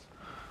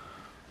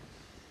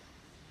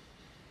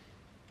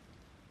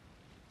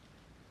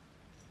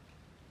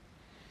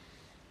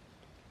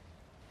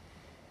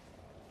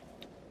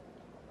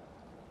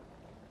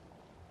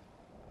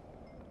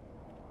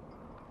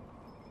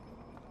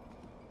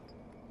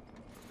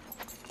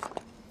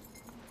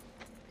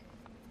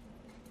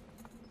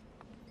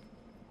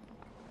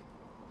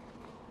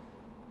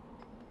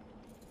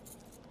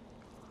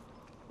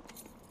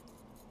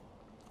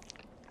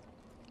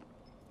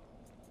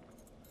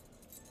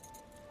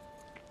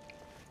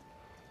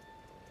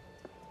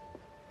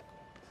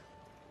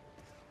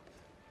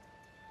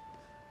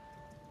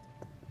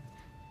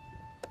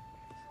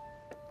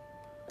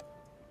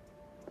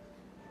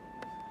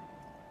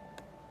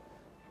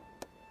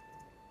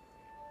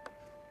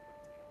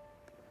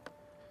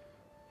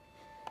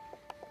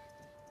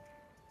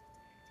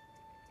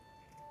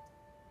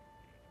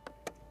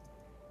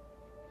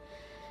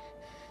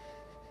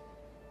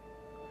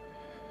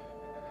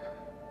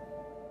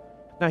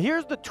 Now,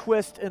 here's the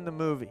twist in the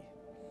movie,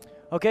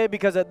 okay?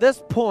 Because at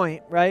this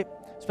point, right,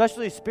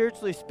 especially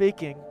spiritually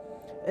speaking,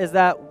 is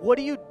that what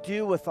do you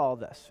do with all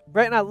this,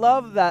 right? And I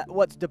love that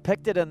what's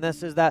depicted in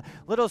this is that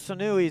little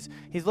Sanu,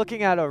 he's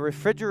looking at a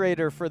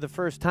refrigerator for the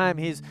first time.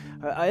 He's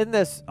in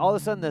this, all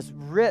of a sudden, this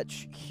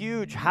rich,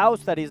 huge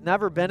house that he's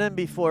never been in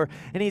before,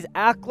 and he's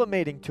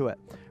acclimating to it,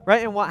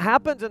 right? And what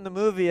happens in the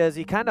movie is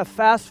he kind of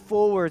fast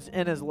forwards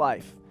in his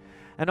life,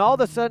 and all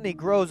of a sudden he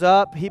grows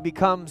up, he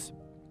becomes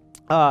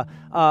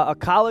a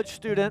college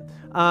student.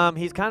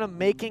 He's kind of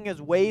making his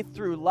way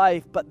through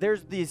life, but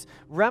there's these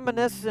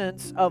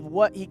reminiscence of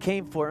what he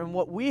came for. And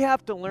what we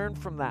have to learn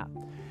from that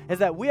is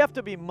that we have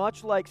to be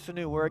much like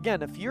Sanu, where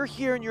again, if you're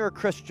here and you're a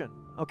Christian,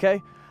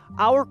 okay,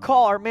 our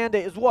call, our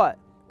mandate is what?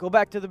 Go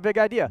back to the big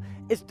idea.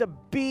 It's to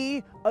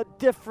be a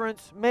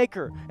difference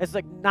maker. It's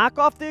like knock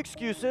off the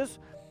excuses.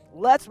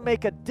 Let's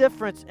make a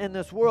difference in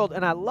this world.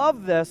 And I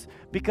love this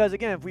because,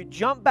 again, if we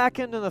jump back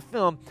into the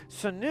film,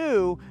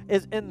 Sanu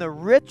is in the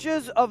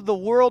riches of the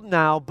world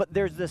now, but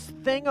there's this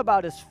thing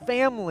about his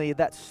family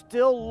that's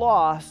still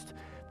lost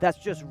that's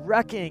just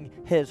wrecking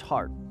his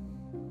heart.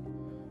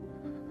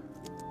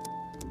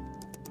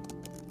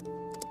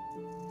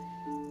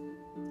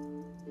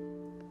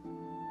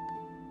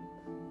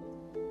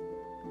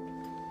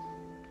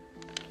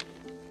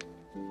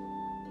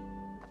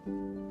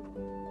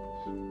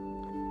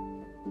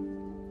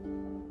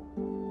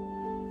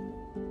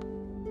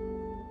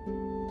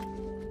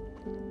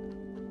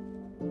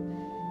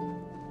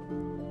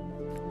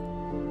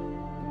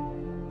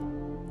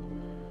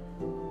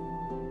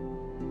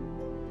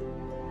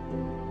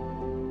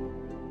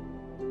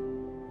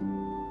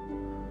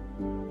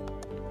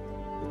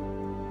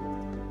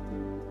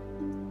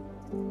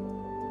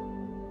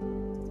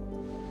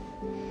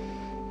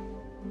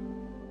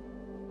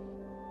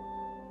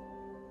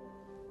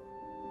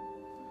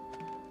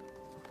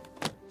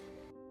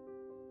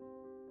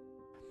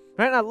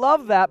 Right? And I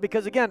love that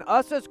because, again,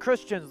 us as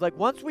Christians, like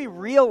once we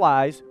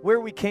realize where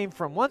we came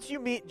from, once you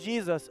meet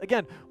Jesus,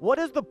 again, what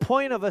is the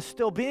point of us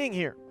still being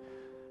here?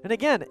 And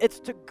again, it's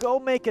to go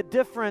make a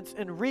difference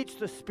and reach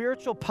the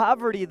spiritual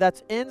poverty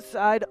that's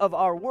inside of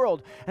our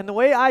world. And the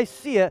way I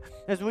see it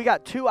is we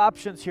got two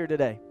options here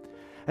today.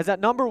 Is that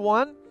number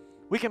one,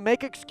 we can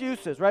make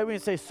excuses, right? We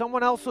can say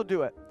someone else will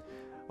do it.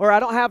 Or I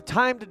don't have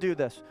time to do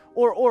this.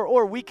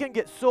 Or we can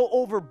get so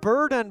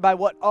overburdened by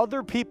what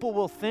other people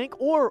will think,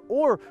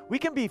 or we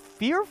can be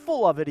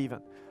fearful of it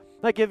even.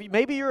 Like if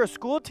maybe you're a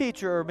school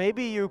teacher, or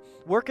maybe you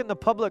work in the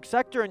public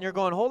sector and you're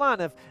going, hold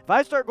on, if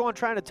I start going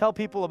trying to tell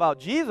people about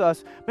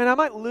Jesus, man, I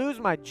might lose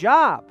my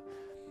job.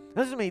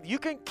 Listen to me, you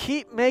can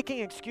keep making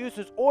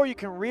excuses, or you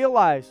can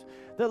realize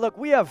that, look,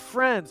 we have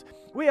friends,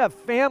 we have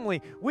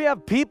family, we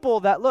have people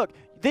that, look,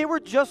 they were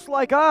just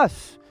like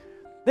us.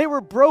 They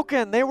were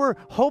broken. They were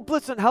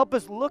hopeless and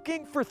helpless,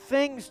 looking for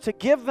things to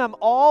give them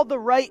all the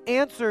right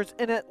answers,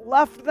 and it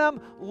left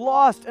them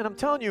lost. And I'm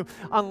telling you,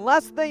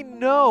 unless they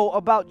know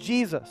about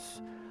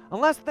Jesus,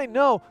 unless they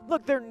know,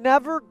 look, they're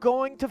never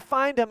going to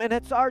find him. And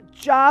it's our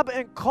job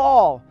and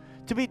call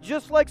to be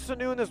just like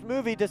Sanu in this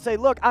movie, to say,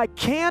 look, I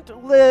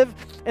can't live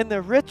in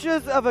the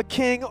riches of a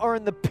king or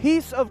in the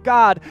peace of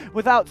God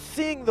without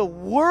seeing the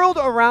world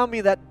around me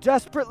that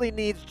desperately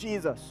needs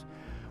Jesus.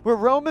 Where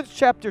Romans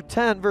chapter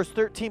 10, verse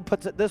 13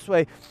 puts it this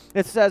way,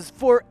 it says,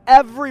 for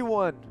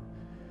everyone.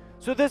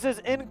 So this is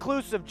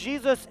inclusive.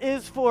 Jesus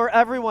is for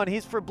everyone.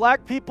 He's for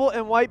black people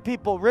and white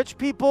people, rich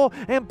people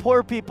and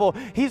poor people.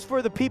 He's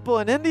for the people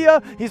in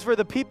India. He's for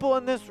the people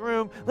in this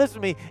room. Listen to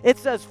me. It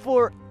says,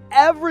 for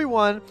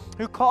everyone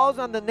who calls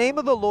on the name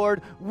of the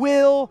Lord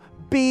will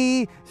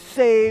be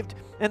saved.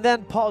 And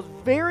then Paul's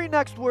very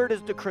next word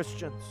is to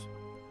Christians.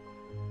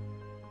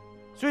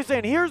 So he's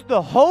saying, here's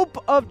the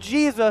hope of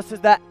Jesus,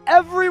 is that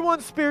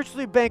everyone's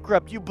spiritually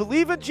bankrupt. You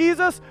believe in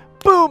Jesus,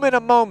 boom, in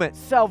a moment.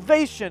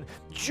 Salvation,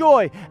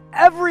 joy,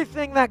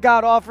 everything that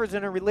God offers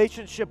in a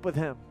relationship with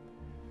him.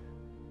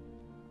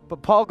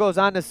 But Paul goes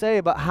on to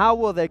say, but how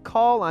will they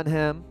call on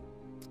him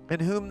in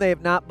whom they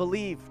have not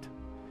believed?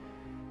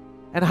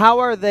 And how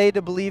are they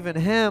to believe in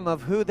him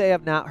of who they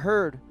have not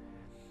heard?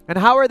 And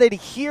how are they to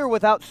hear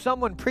without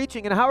someone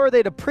preaching? And how are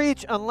they to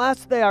preach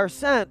unless they are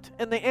sent?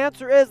 And the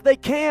answer is they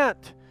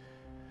can't.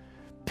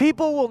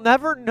 People will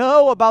never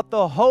know about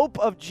the hope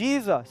of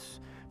Jesus.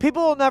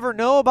 People will never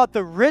know about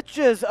the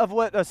riches of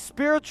what a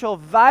spiritual,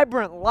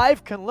 vibrant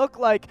life can look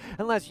like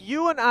unless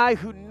you and I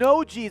who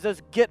know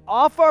Jesus get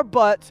off our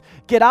butts,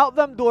 get out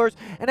them doors,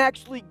 and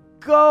actually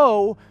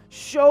go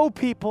show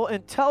people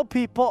and tell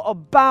people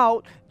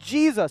about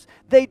Jesus.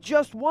 They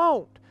just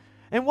won't.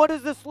 And what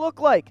does this look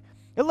like?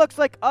 It looks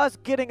like us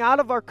getting out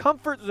of our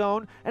comfort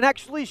zone and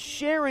actually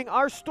sharing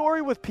our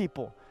story with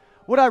people.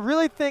 What I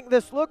really think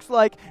this looks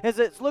like is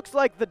it looks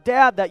like the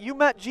dad that you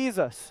met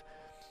Jesus,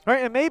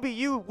 right? And maybe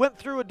you went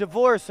through a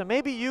divorce, and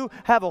maybe you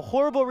have a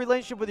horrible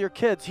relationship with your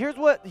kids. Here's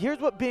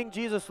what being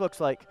Jesus looks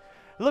like.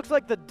 It looks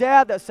like the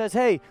dad that says,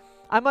 hey,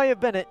 I might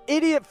have been an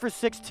idiot for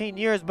 16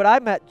 years, but I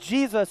met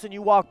Jesus, and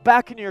you walk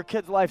back into your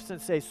kid's life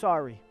and say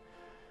sorry.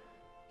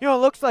 You know,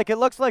 it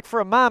looks like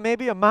for a mom,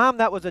 maybe a mom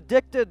that was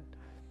addicted,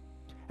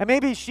 and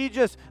maybe she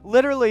just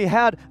literally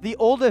had the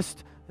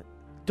oldest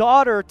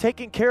daughter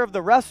taking care of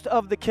the rest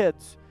of the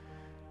kids.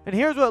 And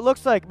here's what it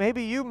looks like.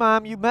 Maybe you,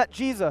 mom, you met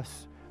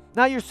Jesus.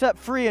 Now you're set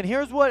free. And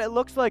here's what it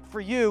looks like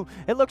for you.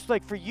 It looks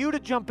like for you to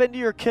jump into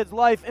your kid's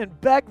life and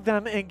beg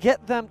them and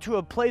get them to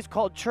a place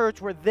called church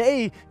where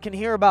they can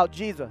hear about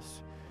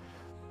Jesus.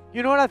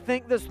 You know what I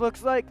think this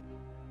looks like?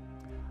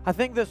 I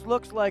think this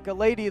looks like a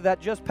lady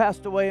that just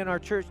passed away in our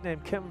church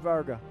named Kim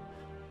Varga.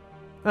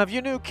 Now, if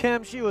you knew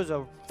Kim, she was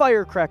a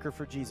firecracker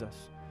for Jesus.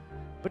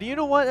 But do you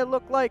know what it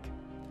looked like?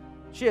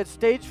 She had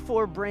stage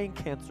 4 brain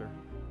cancer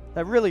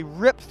that really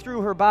ripped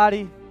through her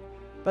body.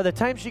 By the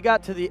time she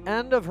got to the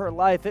end of her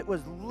life, it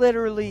was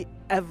literally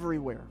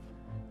everywhere.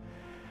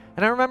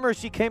 And I remember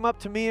she came up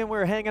to me and we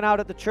were hanging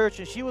out at the church,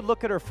 and she would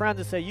look at her friends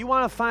and say, you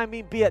want to find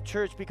me, be at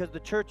church, because the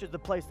church is the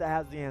place that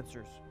has the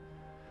answers.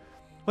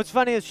 What's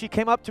funny is she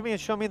came up to me and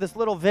showed me this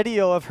little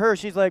video of her.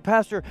 She's like,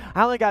 Pastor,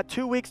 I only got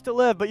 2 weeks to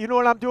live, but you know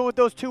what I'm doing with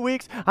those 2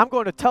 weeks? I'm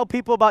going to tell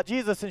people about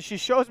Jesus. And she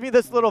shows me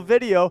this little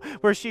video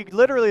where she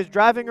literally is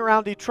driving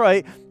around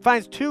Detroit,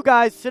 finds 2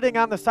 guys sitting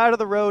on the side of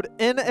the road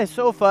in a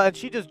sofa, and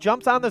she just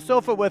jumps on the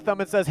sofa with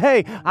them and says,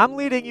 hey, I'm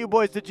leading you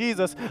boys to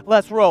Jesus.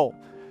 Let's roll.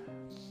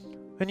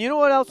 And you know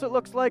what else it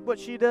looks like, what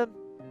she did?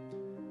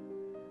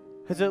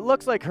 Is it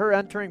looks like her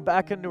entering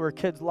back into her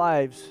kids'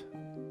 lives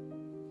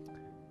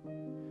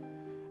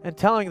and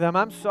telling them,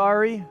 I'm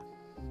sorry,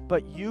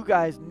 but you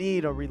guys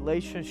need a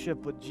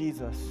relationship with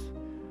Jesus.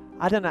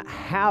 I didn't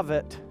have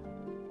it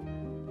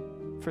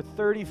for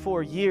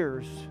 34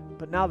 years,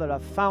 but now that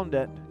I've found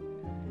it,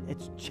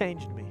 it's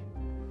changed me.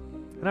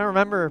 And I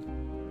remember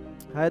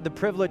I had the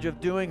privilege of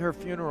doing her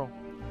funeral.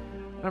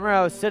 I remember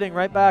I was sitting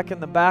right back in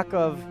the back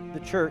of the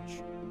church,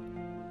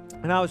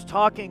 and I was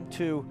talking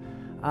to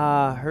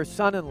her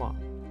son-in-law.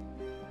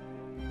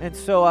 And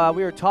so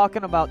we were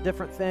talking about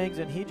different things,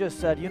 and he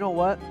just said, you know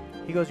what?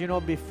 He goes, you know,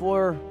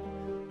 before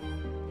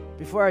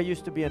before I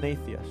used to be an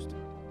atheist.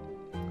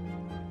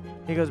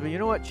 He goes, but you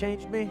know what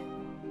changed me?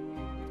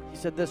 He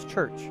said, this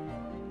church.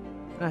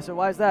 And I said,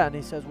 why is that? And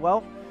he says,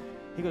 well,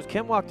 he goes,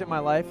 Kim walked in my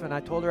life, and I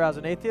told her I was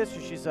an atheist,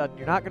 and she said,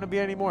 you're not going to be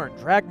anymore, and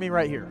dragged me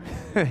right here.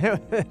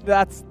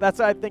 That's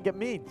what I think it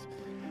means.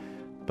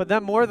 But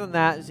then more than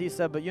that is he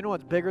said, but you know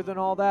what's bigger than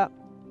all that?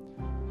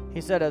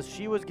 He said, as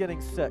she was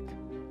getting sick,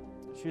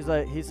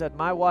 he said,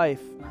 my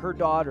wife, her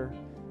daughter,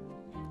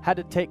 had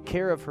to take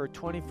care of her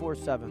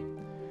 24/7.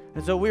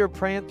 And so we were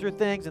praying through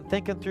things and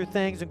thinking through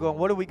things and going,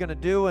 what are we going to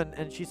do?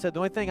 And she said, the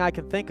only thing I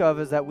can think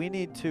of is that we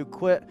need to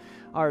quit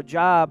our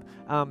job.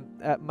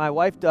 My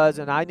wife does,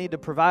 and I need to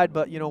provide,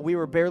 but, we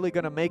were barely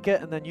going to make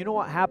it. And then you know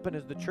what happened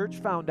is the church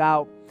found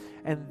out,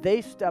 and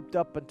they stepped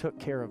up and took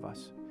care of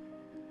us.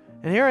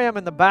 And here I am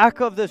in the back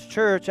of this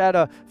church at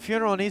a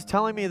funeral, and he's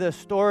telling me this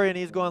story, and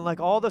he's going like,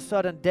 all of a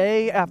sudden,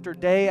 day after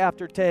day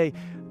after day,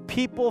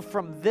 people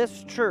from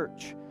this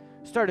church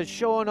started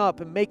showing up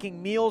and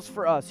making meals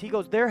for us. He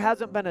goes, there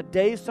hasn't been a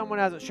day someone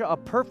hasn't shown, a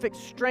perfect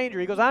stranger.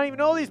 He goes, I don't even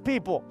know these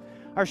people,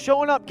 are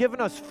showing up,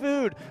 giving us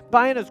food,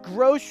 buying us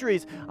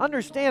groceries.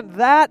 Understand,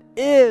 that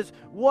is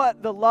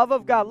what the love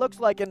of God looks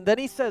like. And then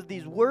he says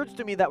these words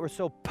to me that were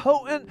so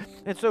potent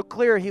and so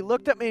clear. He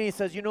looked at me and he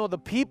says,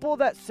 the people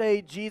that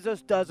say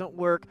Jesus doesn't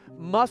work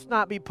must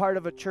not be part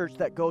of a church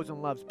that goes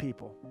and loves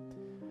people.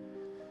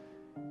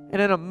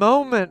 And in a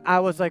moment,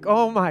 I was like,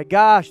 oh my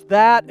gosh,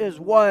 that is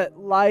what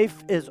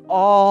life is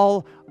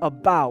all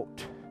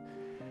about.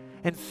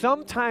 And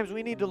sometimes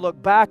we need to look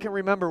back and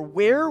remember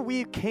where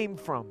we came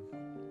from,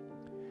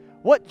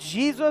 what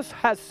Jesus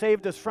has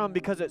saved us from,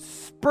 because it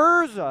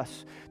spurs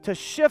us to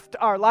shift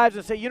our lives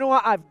and say, you know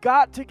what, I've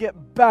got to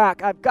get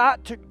back. I've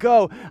got to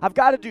go. I've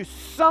got to do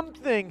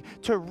something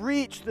to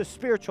reach the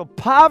spiritual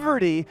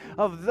poverty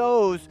of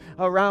those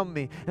around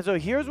me. And so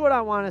here's what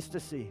I want us to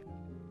see.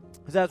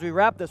 As we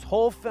wrap this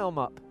whole film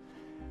up,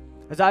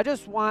 is I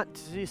just want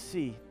to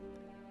see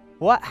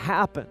what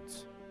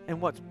happens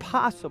and what's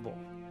possible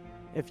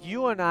if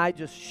you and I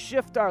just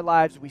shift our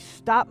lives, we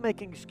stop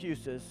making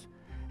excuses,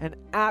 and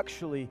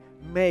actually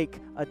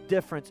make a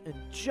difference and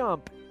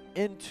jump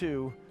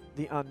into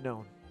the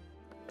unknown.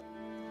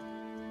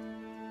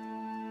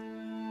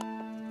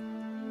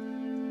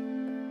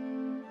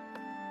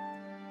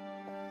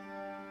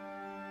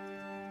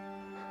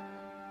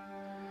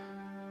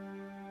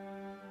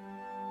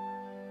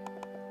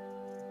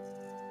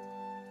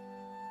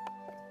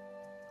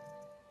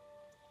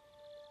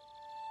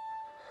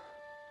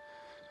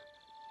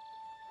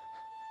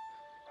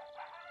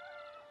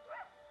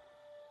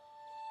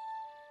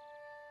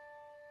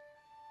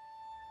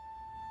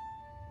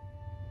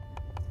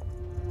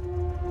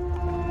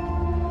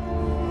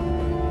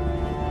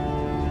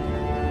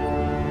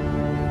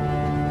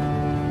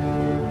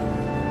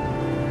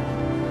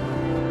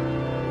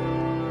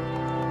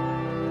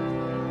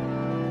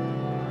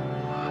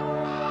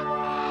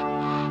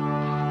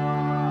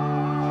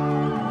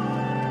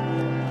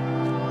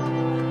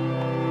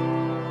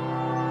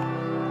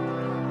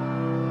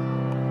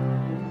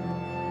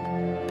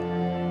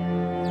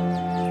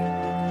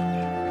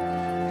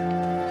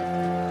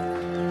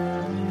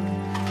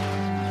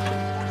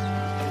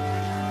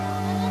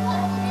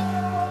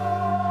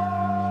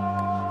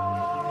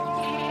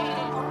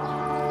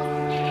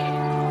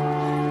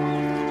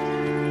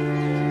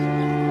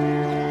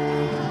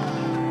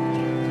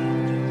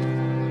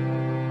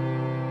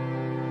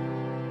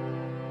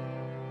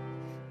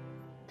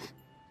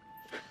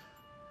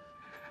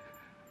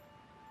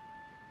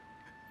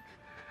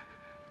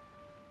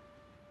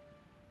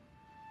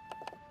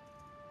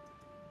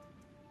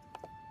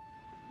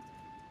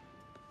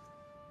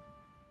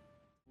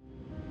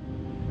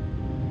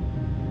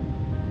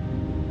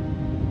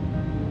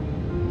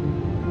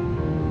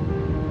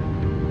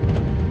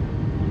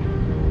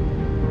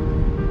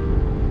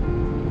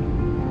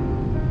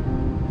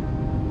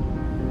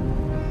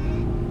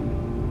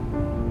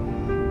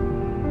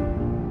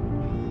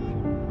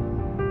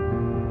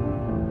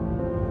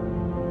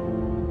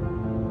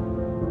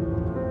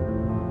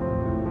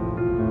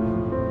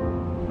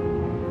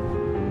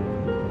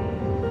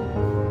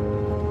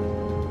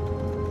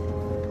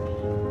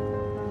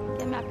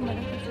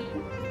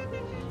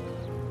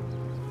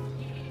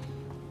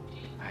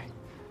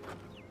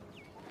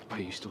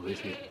 used to live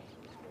here.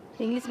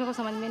 English मेरे को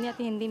समझ में नहीं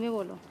आती, हिंदी में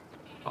बोलो।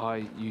 I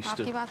used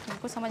to. आपकी बात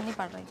हमको समझ नहीं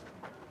पड़ रही।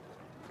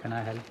 Can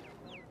I help?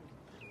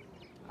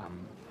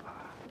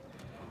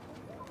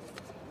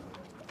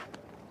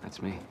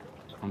 That's me.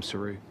 I'm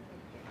Saru.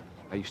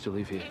 I used to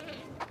live here.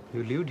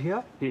 You lived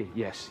here? Here,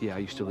 yes, yeah, I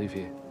used to live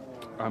here.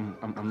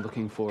 I'm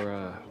looking for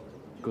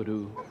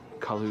Guru,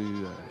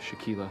 Kalu,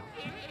 Shakila,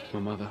 my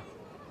mother.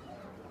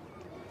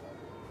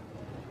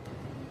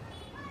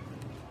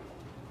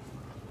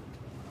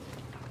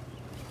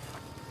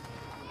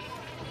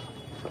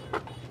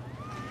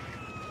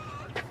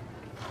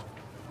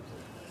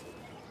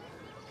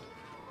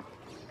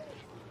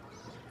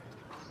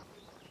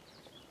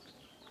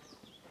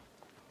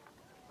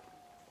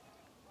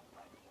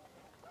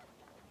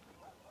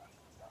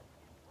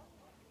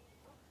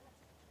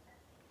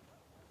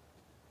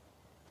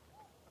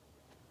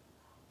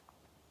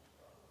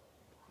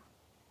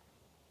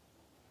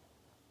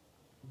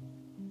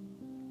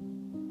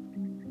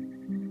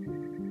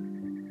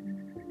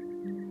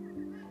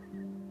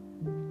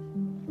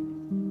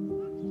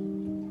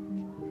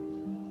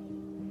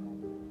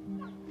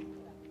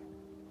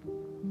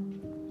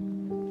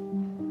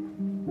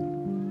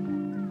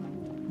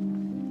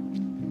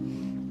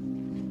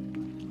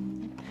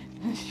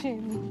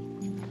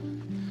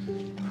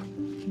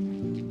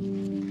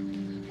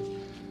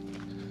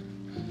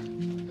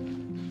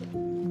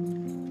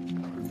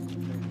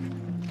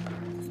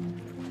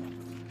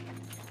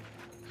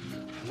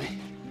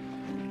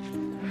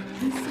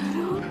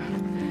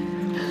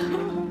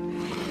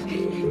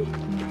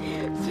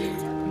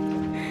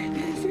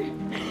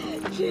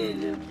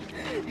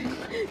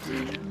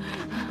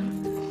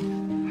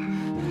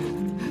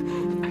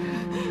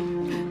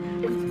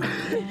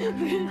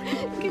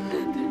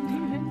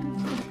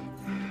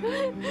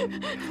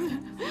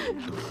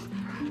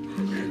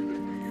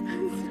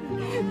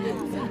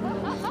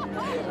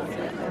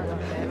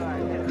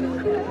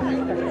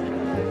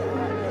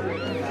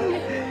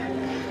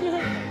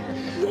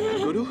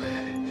 Guru?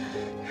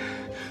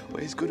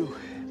 Where's Guru?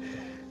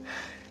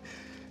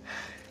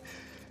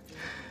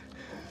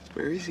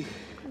 Where is he?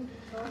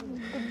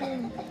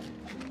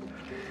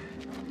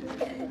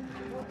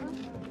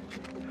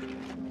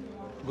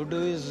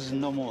 Gudu is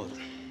no more.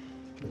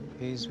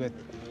 He is with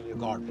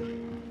God.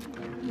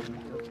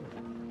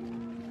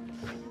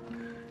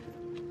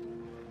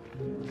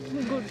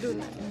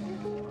 Gudu.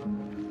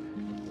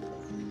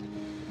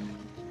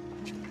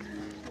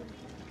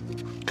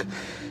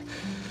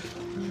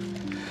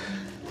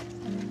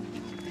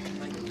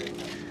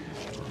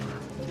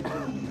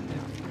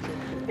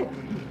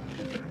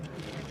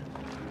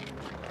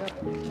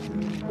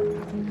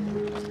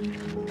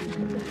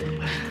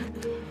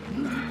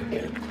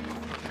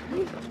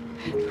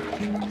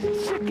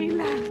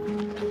 Shakila?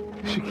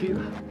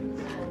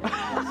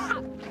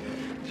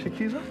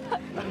 Shakila?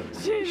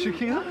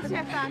 Shakila?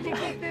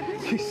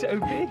 She's so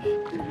big.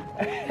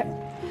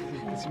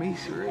 It's me,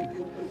 Saru.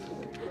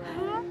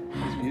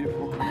 It's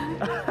beautiful.